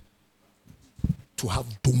what? To have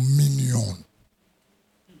dominion.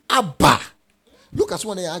 Abba. Look at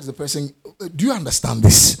when they ask the person, do you understand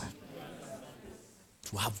this?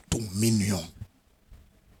 To have dominion.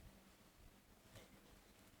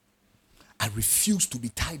 I refuse to be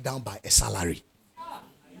tied down by a salary.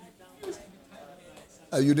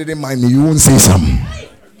 You didn't mind me, you won't say something.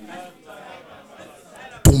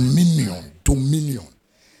 Dominion. Dominion.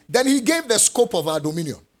 Then he gave the scope of our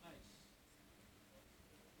dominion.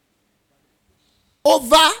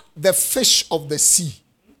 Over the fish of the sea.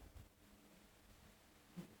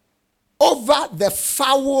 Over the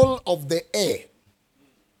fowl of the air.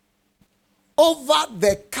 Over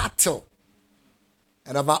the cattle.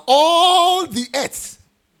 And over all the earth.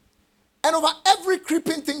 And over every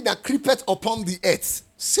creeping thing that creepeth upon the earth.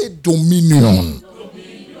 Say dominion.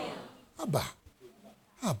 Dominion. Abba.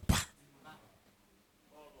 Abba.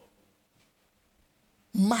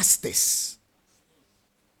 Masters.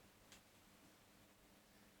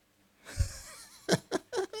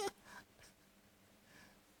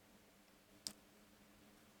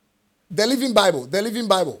 The Living Bible, the Living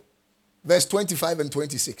Bible, verse 25 and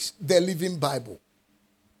 26. The Living Bible.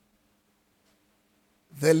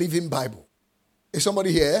 The Living Bible. Is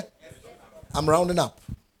somebody here? I'm rounding up.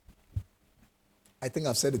 I think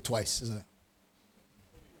I've said it twice, isn't it?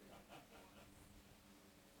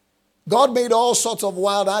 God made all sorts of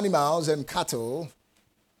wild animals and cattle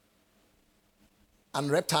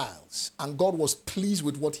and reptiles, and God was pleased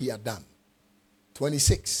with what he had done.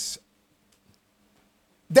 26.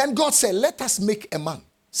 Then God said, let us make a man,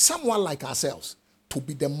 someone like ourselves, to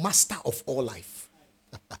be the master of all life.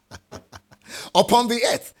 Upon the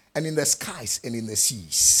earth and in the skies and in the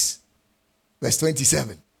seas. Verse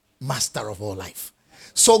 27. Master of all life.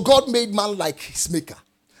 So God made man like his maker.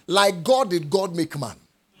 Like God did God make man.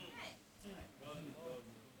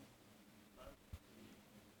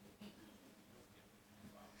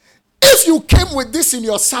 If you came with this in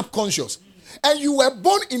your subconscious and you were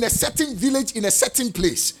born in a certain village, in a certain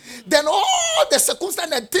place, then all the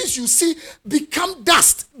circumstances and things you see become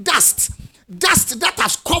dust that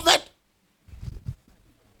has covered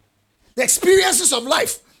the experiences of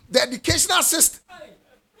life, the educational system.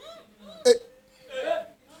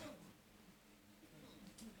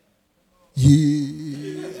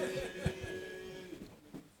 Yeah.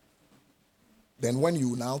 Then when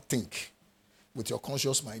you now think with your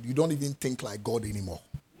conscious mind, you don't even think like God anymore.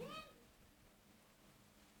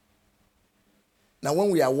 Now when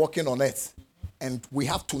we are walking on earth and we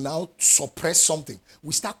have to now suppress something,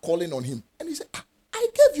 we start calling on him. And he said, I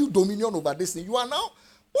gave you dominion over this thing. You are now,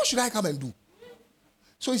 what should I come and do?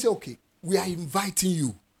 So he said, okay, we are inviting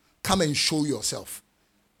you. Come and show yourself.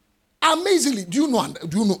 Amazingly, do you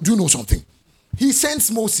know something? He sends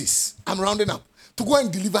Moses, I'm rounding up, to go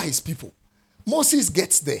and deliver his people. Moses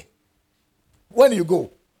gets there. When you go,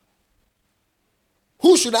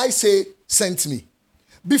 who should I say sent me?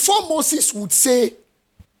 Before Moses would say,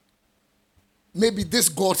 maybe this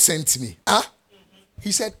God sent me.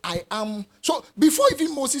 He said, I am. So before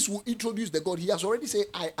even Moses will introduce the God, he has already said,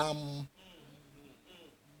 I am.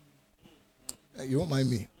 You don't mind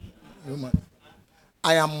me. You don't mind.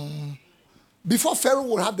 I am. Before Pharaoh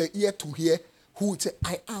would have the ear to hear, who would say,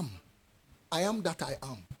 I am. I am that I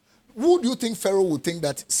am. Who do you think Pharaoh would think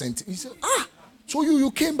that sent? He said, so you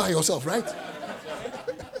came by yourself, right?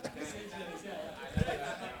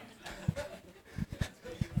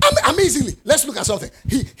 Amazingly, let's look at something.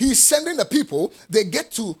 He's sending the people, they get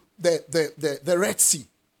to the Red Sea.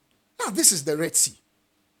 Now, this is the Red Sea.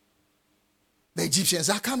 The Egyptians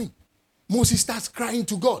are coming. Moses starts crying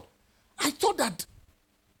to God. I thought that.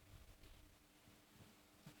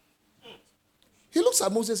 He looks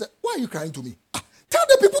at Moses and says, why are you crying to me? Tell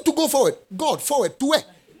the people to go forward. God, forward to where?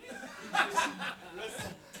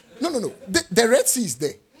 No. The Red Sea is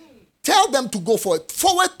there. Tell them to go forward.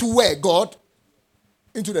 Forward to where, God?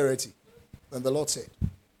 Into the Red Sea. Then the Lord said,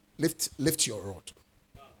 lift your rod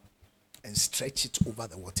and stretch it over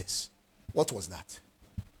the waters. What was that?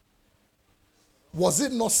 Was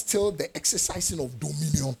it not still the exercising of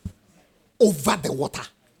dominion over the water?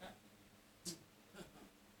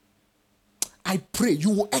 I pray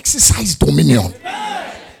you will exercise dominion.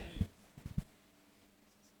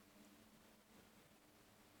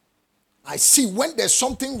 I see when there's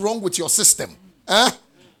something wrong with your system.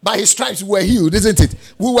 By his stripes we were healed, isn't it?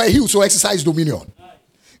 We were healed, so exercise dominion.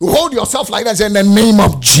 You hold yourself like that and say, in the name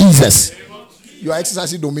of Jesus. You are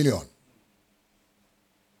exercising dominion.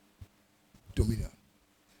 Dominion.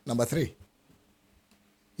 Number 3.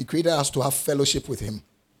 He created us to have fellowship with him.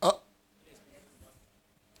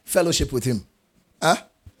 Fellowship with him.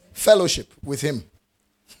 Fellowship with him.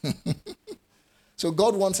 So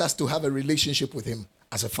God wants us to have a relationship with him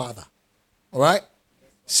as a father. All right?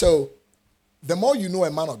 So the more you know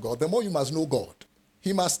a man of God, the more you must know God.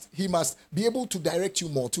 He must be able to direct you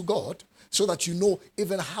more to God so that you know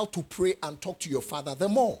even how to pray and talk to your father the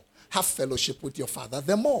more. Have fellowship with your father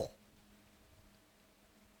the more.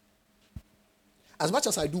 As much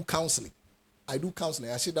as I do counseling. I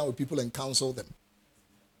sit down with people and counsel them.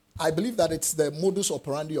 I believe that it's the modus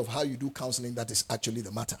operandi of how you do counseling that is actually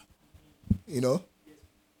the matter. You know?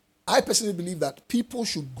 I personally believe that people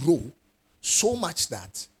should grow so much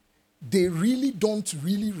that they really don't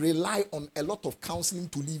really rely on a lot of counseling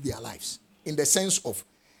to live their lives. In the sense of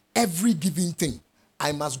every given thing,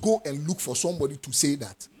 I must go and look for somebody to say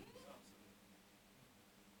that.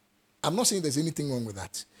 I'm not saying there's anything wrong with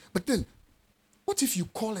that. But then, what if you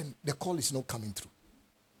call and the call is not coming through?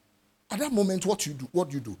 At that moment, what do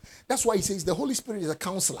you do? That's why he says the Holy Spirit is a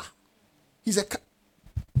counselor. He's a...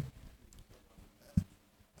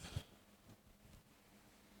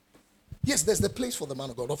 Yes, there's the place for the man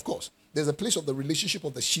of God, of course. There's a place of the relationship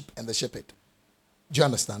of the sheep and the shepherd. Do you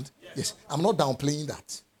understand? Yes. I'm not downplaying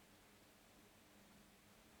that.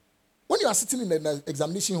 When you are sitting in an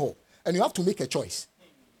examination hall and you have to make a choice,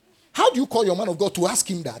 how do you call your man of God to ask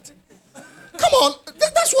him that? Come on,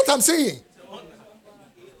 that's what I'm saying.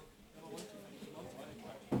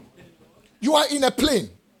 You are in a plane.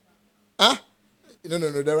 No,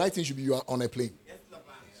 the right thing should be you are on a plane.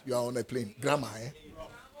 You are on a plane. Grammar,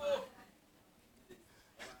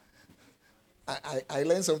 I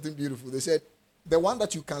learned something beautiful. They said, the one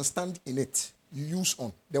that you can stand in it, you use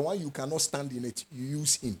on. The one you cannot stand in it, you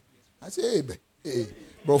use in. I say, hey,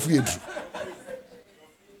 bro,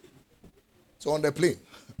 so on the plane,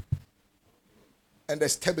 and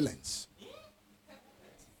there's turbulence.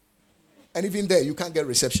 And even there, you can't get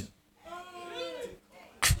reception.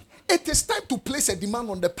 It is time to place a demand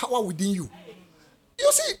on the power within you.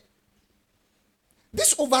 You see,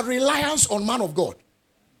 this over-reliance on man of God.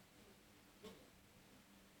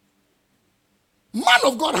 Man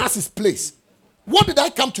of God has his place. What did I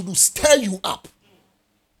come to do? Stir you up,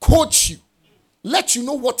 coach you, let you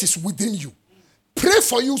know what is within you, pray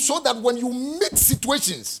for you so that when you meet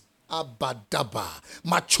situations, abadaba,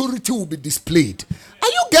 maturity will be displayed. Are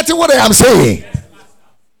you getting what I am saying?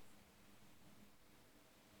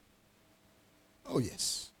 Oh,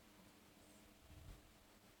 yes.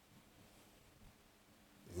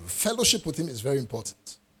 Fellowship with him is very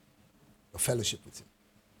important. Your fellowship with him.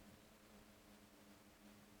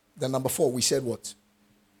 Then number 4, we said what?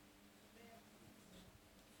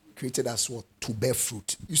 Created us what? To bear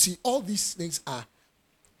fruit. You see, all these things are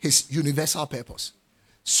his universal purpose.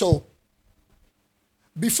 So,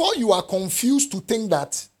 before you are confused to think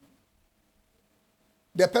that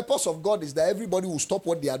the purpose of God is that everybody will stop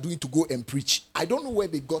what they are doing to go and preach, I don't know where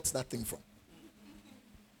they got that thing from.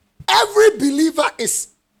 Every believer is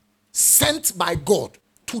sent by God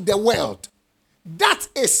to the world. That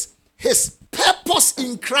is his purpose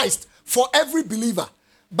in Christ for every believer.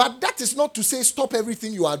 But that is not to say stop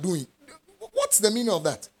everything you are doing. What's the meaning of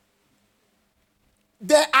that?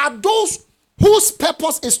 There are those whose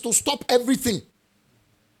purpose is to stop everything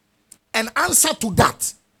and answer to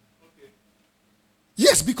that.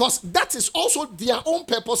 Yes, because that is also their own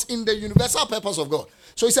purpose in the universal purpose of God.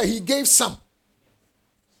 So he said he gave some.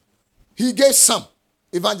 He gave some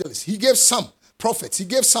evangelists. He gave some prophets. He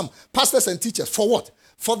gave some pastors and teachers. For what?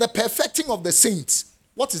 For the perfecting of the saints.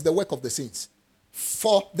 What is the work of the saints?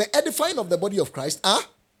 For the edifying of the body of Christ. Are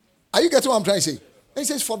you getting what I'm trying to say? And he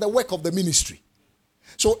says for the work of the ministry.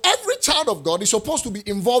 So every child of God is supposed to be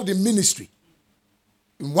involved in ministry.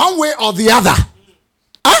 In one way or the other.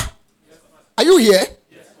 Are you here?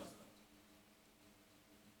 Yes.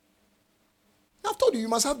 I've told you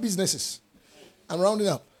must have businesses. I'm rounding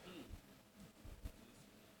up.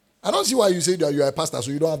 I don't see why you say that you are a pastor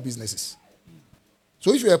so you don't have businesses.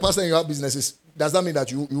 So if you're a pastor and you have businesses, does that mean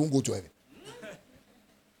that you won't go to heaven?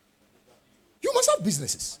 You must have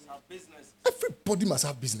businesses. Everybody must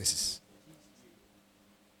have businesses.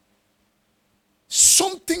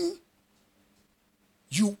 Something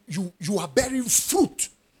you are bearing fruit.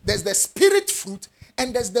 There's the spirit fruit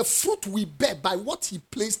and there's the fruit we bear by what he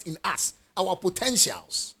placed in us, our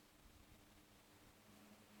potentials.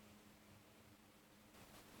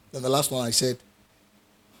 Then the last one I said,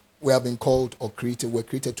 we have been called or created, we're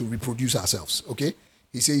created to reproduce ourselves. Okay?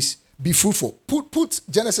 He says, be fruitful. Put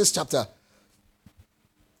Genesis chapter,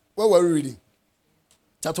 where were we reading?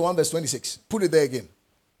 Chapter 1 verse 26. Put it there again.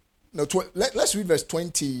 No, let's read verse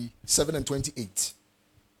 27 and 28.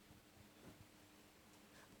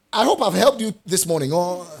 I hope I've helped you this morning.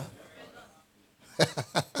 Oh.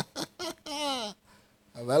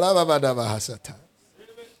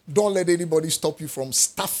 Don't let anybody stop you from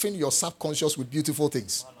stuffing your subconscious with beautiful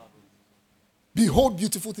things. Behold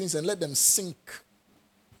beautiful things and let them sink.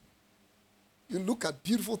 You look at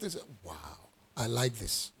beautiful things. Wow, I like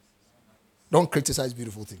this. Don't criticize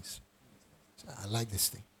beautiful things. I like this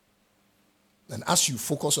thing. And as you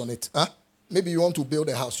focus on it, maybe you want to build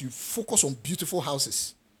a house, you focus on beautiful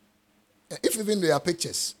houses. If even there are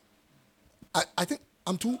pictures, I think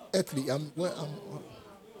I'm too earthly. I'm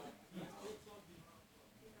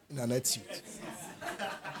in an earth suit.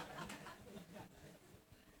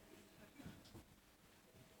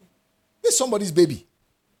 This is somebody's baby.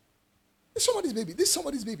 This is somebody's baby. This is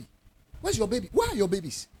somebody's baby. Where's your baby? Where are your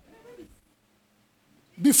babies?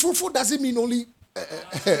 Be fruitful doesn't mean only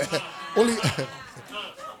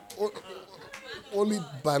only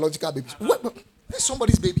biological babies. This is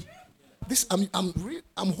somebody's baby.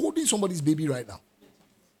 I'm holding somebody's baby right now.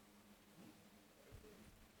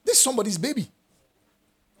 This is somebody's baby.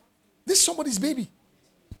 This is somebody's baby.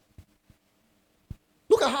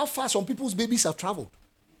 Look at how far some people's babies have traveled.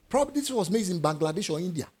 Probably this was made in Bangladesh or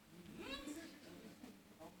India.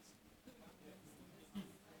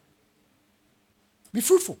 Be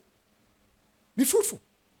fruitful. Be fruitful.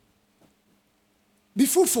 Be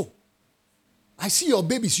fruitful. I see your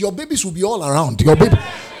babies. Your babies will be all around. Your baby.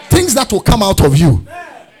 Things that will come out of you.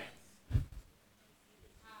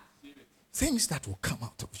 Things that will come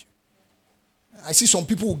out of you. I see some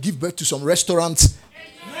people who give birth to some restaurants.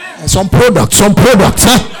 Some products.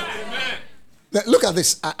 Look at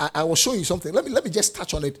this. I will show you something. Let me just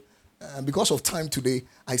touch on it. Because of time today,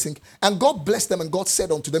 I think. And God blessed them and God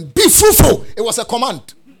said unto them, be fruitful. It was a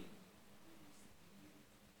command.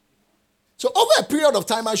 So over a period of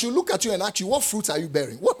time, I should look at you and ask you, what fruits are you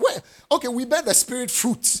bearing? Okay, we bear the spirit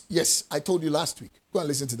fruits. Yes, I told you last week. Go and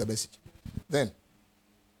listen to the message. Then,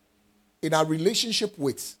 in our relationship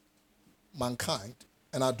with mankind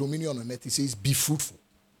and our dominion on earth, he says, be fruitful.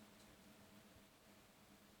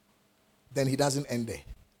 Then he doesn't end there.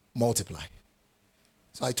 Multiply.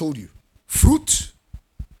 So I told you, fruit,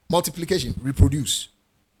 multiplication, reproduce.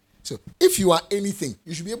 So if you are anything,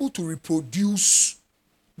 you should be able to reproduce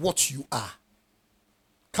what you are.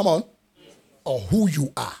 Come on. Or who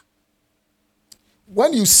you are.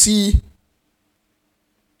 When you see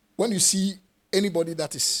anybody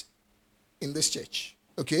that is in this church,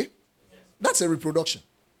 okay, that's a reproduction.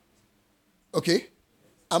 Okay?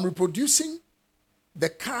 I'm reproducing the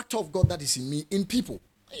character of God that is in me, in people.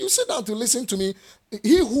 You sit down to listen to me.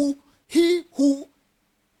 He who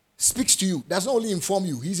speaks to you does not only inform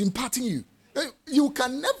you, he's imparting you. You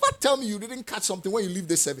can never tell me you didn't catch something when you leave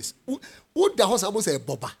this service. What the house say,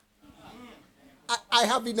 Boba? I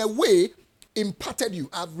have in a way imparted you.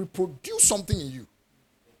 I've reproduced something in you.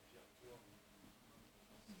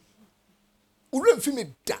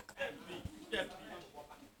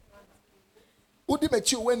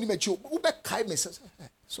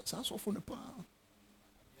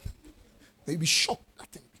 They'll be shocked that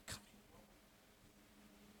thing be coming.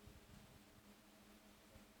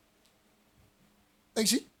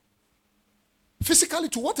 And you see, physically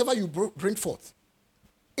to whatever you bring forth,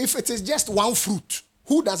 if it is just one fruit,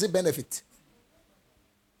 who does it benefit?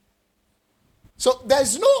 So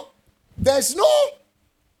there's no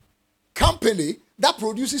company that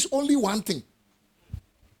produces only one thing.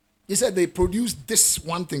 He said they produced this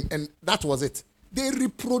one thing and that was it. They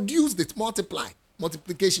reproduced it,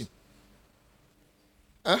 multiplication.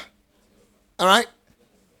 All right?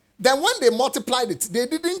 Then when they multiplied it, they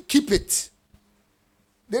didn't keep it.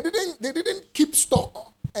 They didn't keep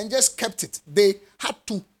stock and just kept it. They had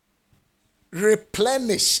to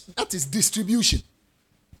replenish. That is distribution.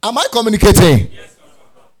 Am I communicating? Yes.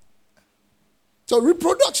 So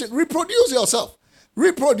reproduction, reproduce yourself.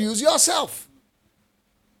 Reproduce yourself.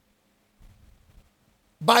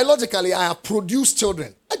 Biologically, I have produced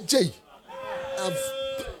children.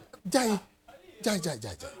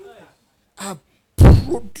 I've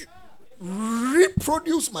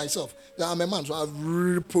reproduced myself. I'm a man, so I've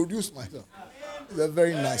reproduced myself. It's a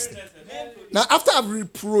very nice thing. Now, after I've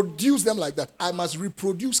reproduced them like that, I must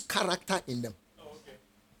reproduce character in them.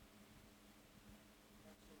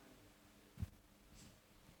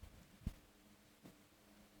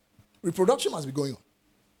 Reproduction must be going on.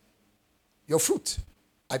 Your fruit.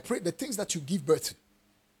 I pray the things that you give birth to.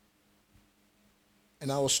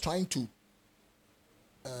 And I was trying to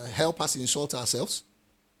help us insult ourselves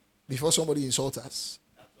before somebody insults us.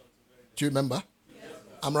 Do you remember? Yes.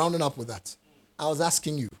 I'm rounding up with that. I was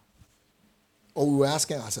asking you, or we were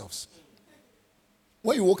asking ourselves,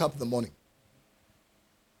 when you woke up in the morning,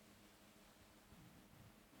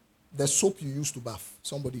 the soap you used to bath,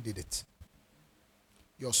 somebody did it.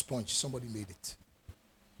 Your sponge, somebody made it.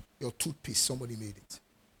 Your toothpaste, somebody made it.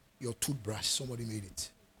 Your toothbrush, somebody made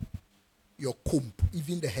it. Your comb,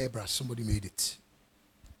 even the hairbrush, somebody made it.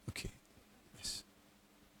 Okay. Yes.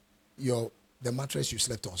 The mattress you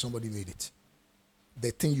slept on, somebody made it.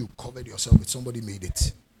 The thing you covered yourself with, somebody made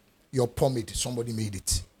it. Your pomade, somebody made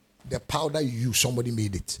it. The powder you used, somebody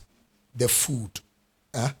made it. The food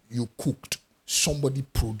you cooked, somebody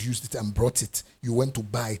produced it and brought it. You went to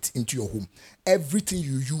buy it into your home. Everything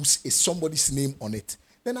you use is somebody's name on it.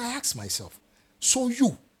 Then I asked myself, so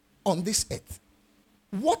you, on this earth,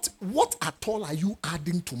 what at all are you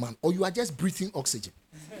adding to man? Or you are just breathing oxygen?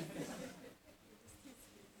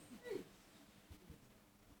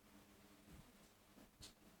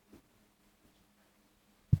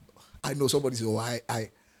 I know somebody says,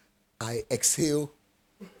 I exhale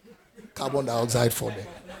carbon dioxide for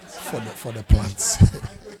the plants.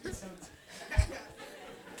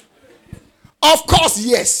 Of course,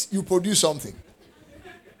 yes, you produce something.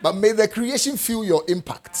 But may the creation feel your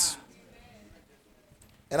impact.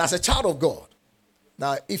 And as a child of God,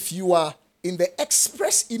 now if you are in the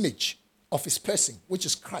express image of his person, which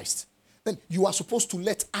is Christ, then you are supposed to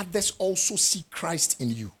let others also see Christ in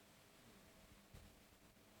you.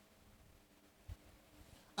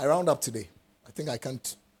 I round up today. I think I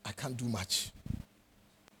can't do much.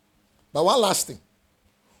 But one last thing.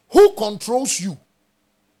 Who controls you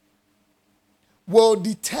will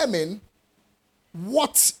determine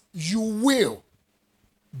what you will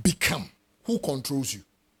become. Who controls you?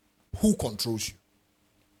 Who controls you?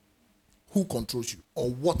 Who controls you? Or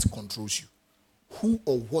what controls you? Who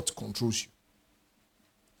or what controls you?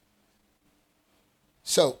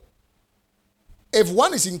 So, if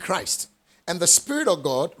one is in Christ and the Spirit of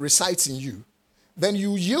God resides in you, then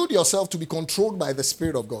you yield yourself to be controlled by the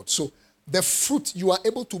Spirit of God. So, the fruit, you are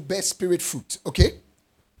able to bear spirit fruit. Okay?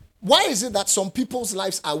 Why is it that some people's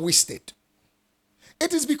lives are wasted?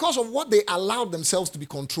 It is because of what they allowed themselves to be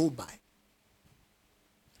controlled by.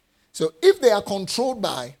 So if they are controlled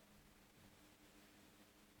by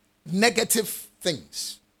negative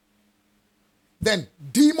things, then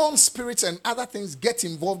demon spirits and other things get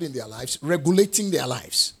involved in their lives, regulating their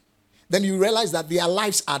lives. Then you realize that their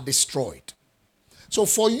lives are destroyed. So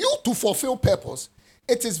for you to fulfill purpose,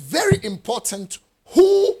 it is very important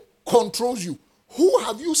who controls you. Who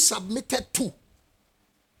have you submitted to?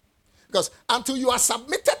 Because until you are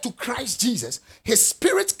submitted to Christ Jesus, his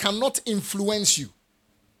spirit cannot influence you.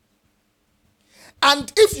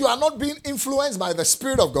 And if you are not being influenced by the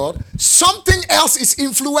Spirit of God, something else is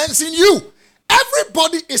influencing you.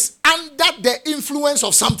 Everybody is under the influence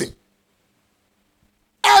of something.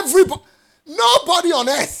 Everybody. Nobody on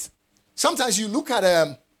earth. Sometimes you look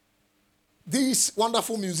at these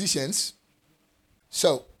wonderful musicians.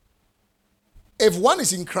 So, if one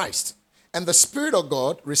is in Christ and the Spirit of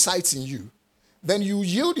God resides in you, then you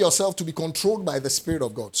yield yourself to be controlled by the Spirit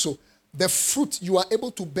of God. So, the fruit, you are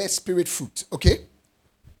able to bear spirit fruit. Okay?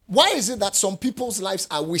 Why is it that some people's lives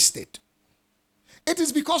are wasted? It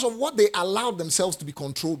is because of what they allowed themselves to be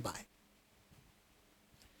controlled by.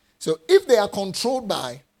 So if they are controlled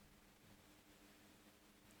by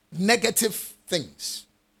negative things,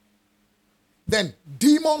 then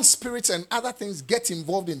demon spirits and other things get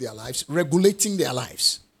involved in their lives, regulating their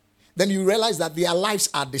lives. Then you realize that their lives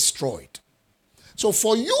are destroyed. So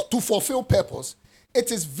for you to fulfill purpose,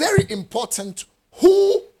 it is very important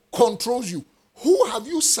who controls you. Who have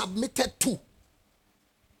you submitted to?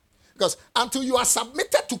 Because until you are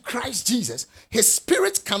submitted to Christ Jesus, his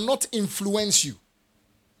spirit cannot influence you.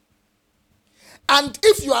 And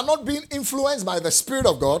if you are not being influenced by the Spirit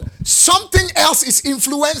of God, something else is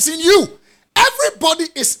influencing you. Everybody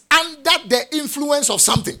is under the influence of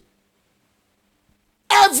something.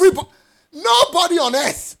 Everybody. Nobody on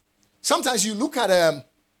earth. Sometimes you look at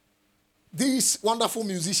these wonderful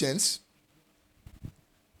musicians.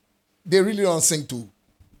 They really don't sing to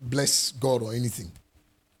bless God or anything.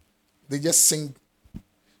 They just sing.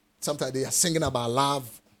 Sometimes they are singing about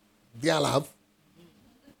love, their love.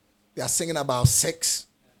 They are singing about sex.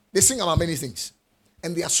 They sing about many things.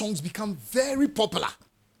 And their songs become very popular.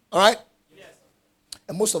 All right? Yes.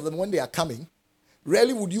 And most of them, when they are coming,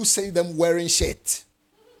 rarely would you see them wearing shirt.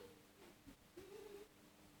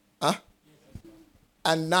 Huh?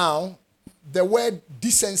 And now, the word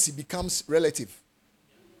decency becomes relative.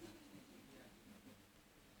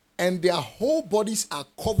 And their whole bodies are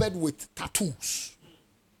covered with tattoos.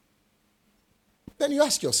 Then you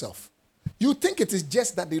ask yourself, you think it is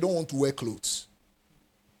just that they don't want to wear clothes?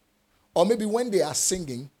 Or maybe when they are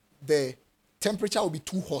singing, the temperature will be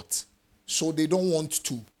too hot, so they don't want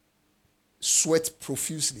to sweat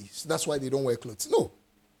profusely. So that's why they don't wear clothes. No.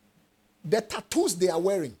 The tattoos they are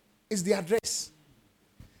wearing is their dress.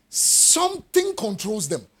 Something controls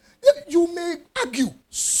them. You may argue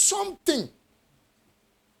something.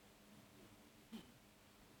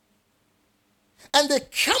 And they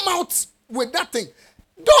come out with that thing.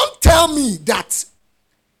 Don't tell me that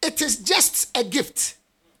it is just a gift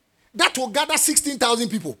that will gather 16,000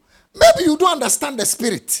 people. Maybe you don't understand the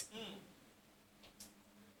spirit.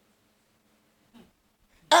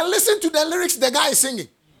 And listen to the lyrics the guy is singing.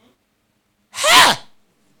 Hey!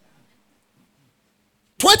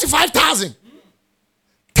 25,000.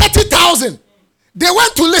 30,000. They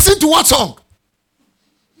went to listen to what song?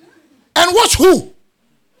 And watch who?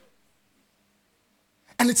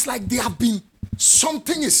 And it's like they have been,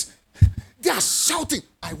 they are shouting.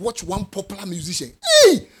 I watch one popular musician.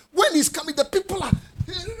 Hey, when he's coming, the people are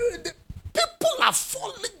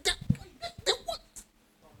falling down. They what?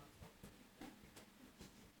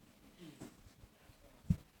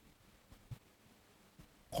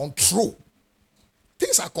 Control.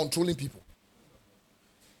 Things are controlling people.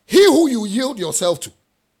 He who you yield yourself to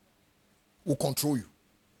will control you.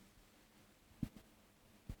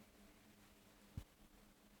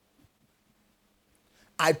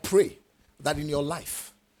 I pray that in your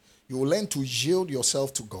life, you will learn to yield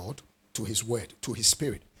yourself to God, to his word, to his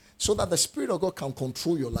spirit, so that the Spirit of God can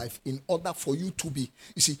control your life in order for you to be,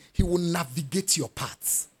 you see, he will navigate your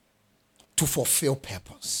paths to fulfill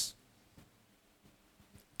purpose.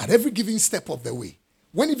 At every given step of the way,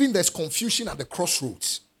 when even there's confusion at the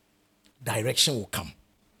crossroads, direction will come.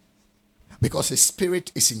 Because his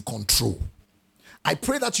spirit is in control. I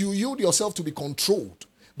pray that you yield yourself to be controlled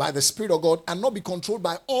by the Spirit of God and not be controlled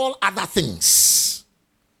by all other things.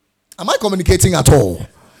 Am I communicating at all?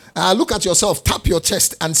 Look at yourself, tap your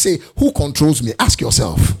chest and say, who controls me? Ask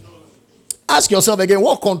yourself. Ask yourself again,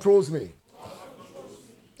 what controls me?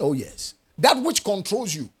 Oh yes. That which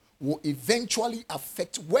controls you will eventually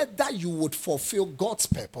affect whether you would fulfill God's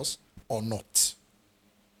purpose or not.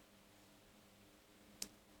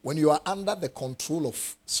 When you are under the control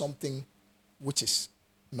of something which is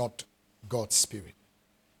not God's Spirit,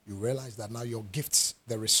 you realize that now your gifts,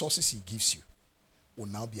 the resources He gives you, will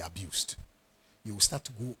now be abused. You will start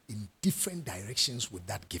to go in different directions with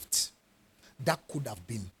that gift that could have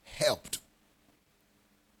been helped,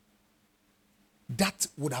 that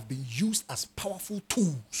would have been used as powerful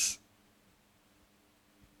tools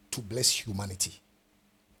to bless humanity.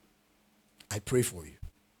 I pray for you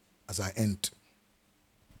as I end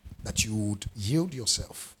that you would yield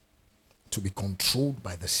yourself to be controlled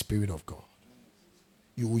by the Spirit of God.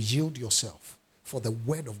 You will yield yourself for the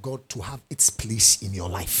Word of God to have its place in your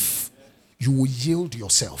life. You will yield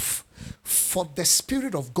yourself for the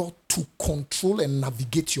Spirit of God to control and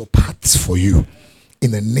navigate your paths for you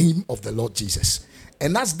in the name of the Lord Jesus.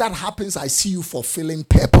 And as that happens, I see you fulfilling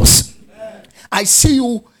purpose. I see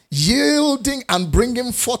you yielding and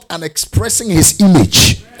bringing forth and expressing His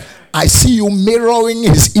image. I see you mirroring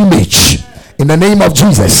His image in the name of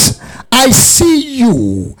Jesus. I see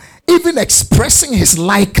you even expressing His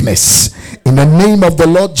likeness in the name of the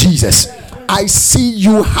Lord Jesus. I see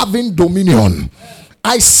you having dominion.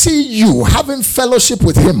 I see you having fellowship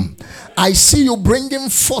with Him. I see you bringing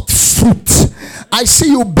forth fruit. I see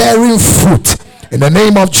you bearing fruit in the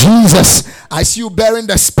name of Jesus. I see you bearing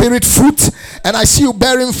the Spirit fruit, and I see you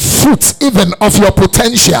bearing fruit even of your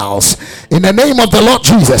potentials in the name of the Lord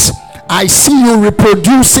Jesus. I see you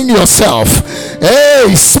reproducing yourself.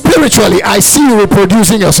 Hey, spiritually, I see you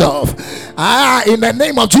reproducing yourself. In the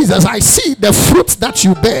name of Jesus, I see the fruits that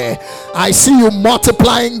you bear. I see you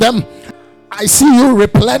multiplying them. I see you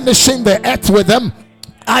replenishing the earth with them.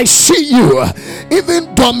 I see you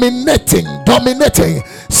even dominating,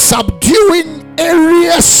 subduing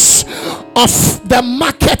areas of the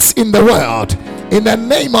markets in the world. In the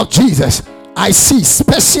name of Jesus, I see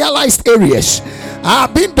specialized areas are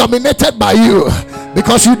being dominated by you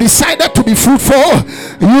because you decided to be fruitful,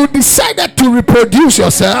 you decided to reproduce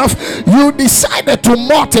yourself, you decided to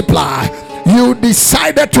multiply, you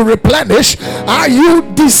decided to replenish, you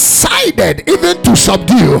decided even to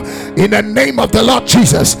subdue. In the name of the Lord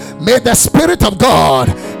Jesus, may the Spirit of God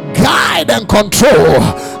guide and control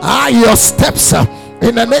your steps.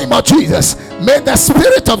 In the name of Jesus, may the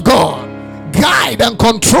Spirit of God guide and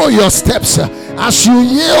control your steps as you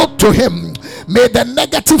yield to Him. May the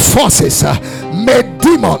negative forces, may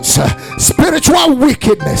demons, spiritual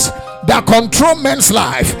wickedness that control men's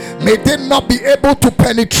life, may they not be able to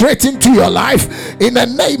penetrate into your life in the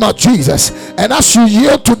name of Jesus. And as you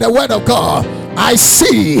yield to the Word of God, I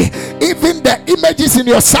see even the images in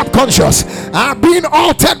your subconscious are being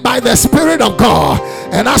altered by the Spirit of God.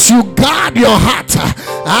 And as you guard your heart,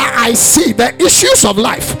 I see the issues of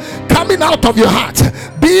life coming out of your heart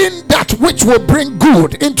being that which will bring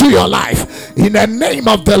good into your life in the name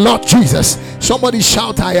of the Lord Jesus. Somebody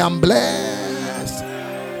shout, I am blessed.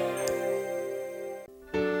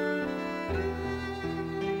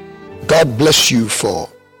 God bless you for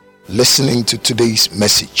listening to today's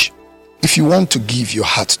message. If you want to give your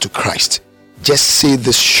heart to Christ, just say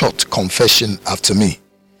this short confession after me.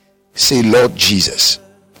 Say, Lord Jesus,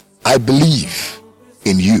 I believe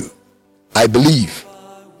in you. I believe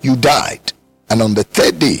you died, and on the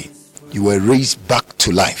third day you were raised back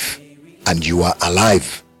to life, and you are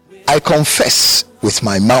alive. I confess with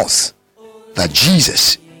my mouth that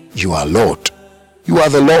Jesus, you are Lord. You are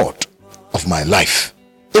the Lord of my life,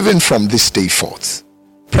 even from this day forth.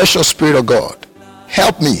 Precious Spirit of God,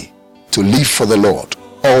 help me to live for the Lord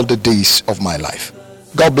all the days of my life.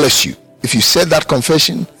 God bless you. If you said that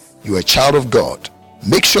confession, you are a child of God.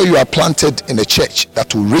 Make sure you are planted in a church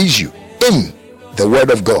that will raise you in the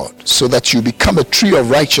Word of God, so that you become a tree of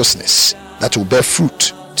righteousness that will bear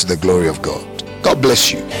fruit to the glory of God. God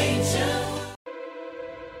bless you.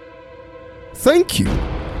 Thank you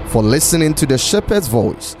for listening to the Shepherd's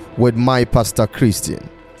Voice with my Pastor Christian.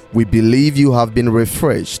 We believe you have been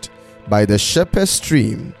refreshed by the Shepherd's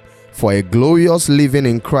Stream for a glorious living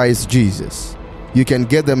in Christ Jesus. You can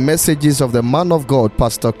get the messages of the man of God,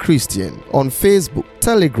 Pastor Christian, on Facebook,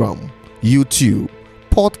 Telegram, YouTube,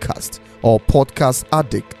 podcast, or Podcast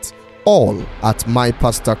Addict, all at My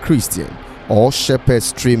Pastor Christian or Shepherd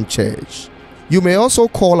Stream Church. You may also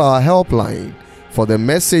call our helpline for the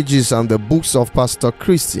messages and the books of Pastor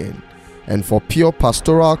Christian, and for pure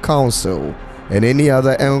pastoral counsel and any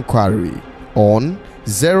other enquiry on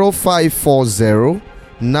 0540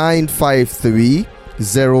 953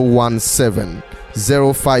 017,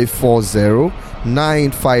 0540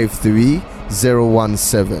 953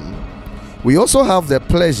 017. We also have the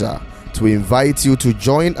pleasure to invite you to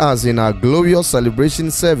join us in our glorious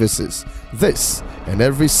celebration services this and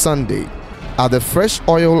every Sunday at the Fresh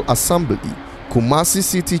Oil Assembly, Kumasi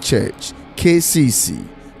City Church, KCC,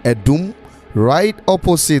 Edum, right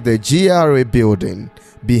opposite the GRA building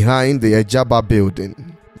behind the Ejaba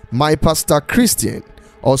building. My Pastor Christian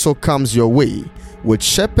also comes your way with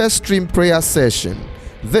Shepherd Stream prayer session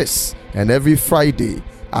this and every Friday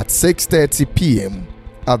at 6:30 p.m.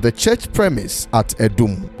 at the church premise at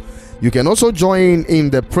Edum. You can also join in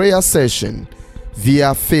the prayer session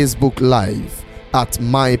via Facebook Live at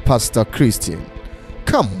My Pastor Christian.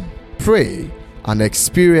 Come, pray, and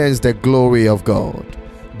experience the glory of God.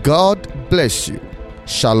 God bless you.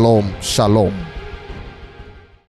 Shalom, shalom.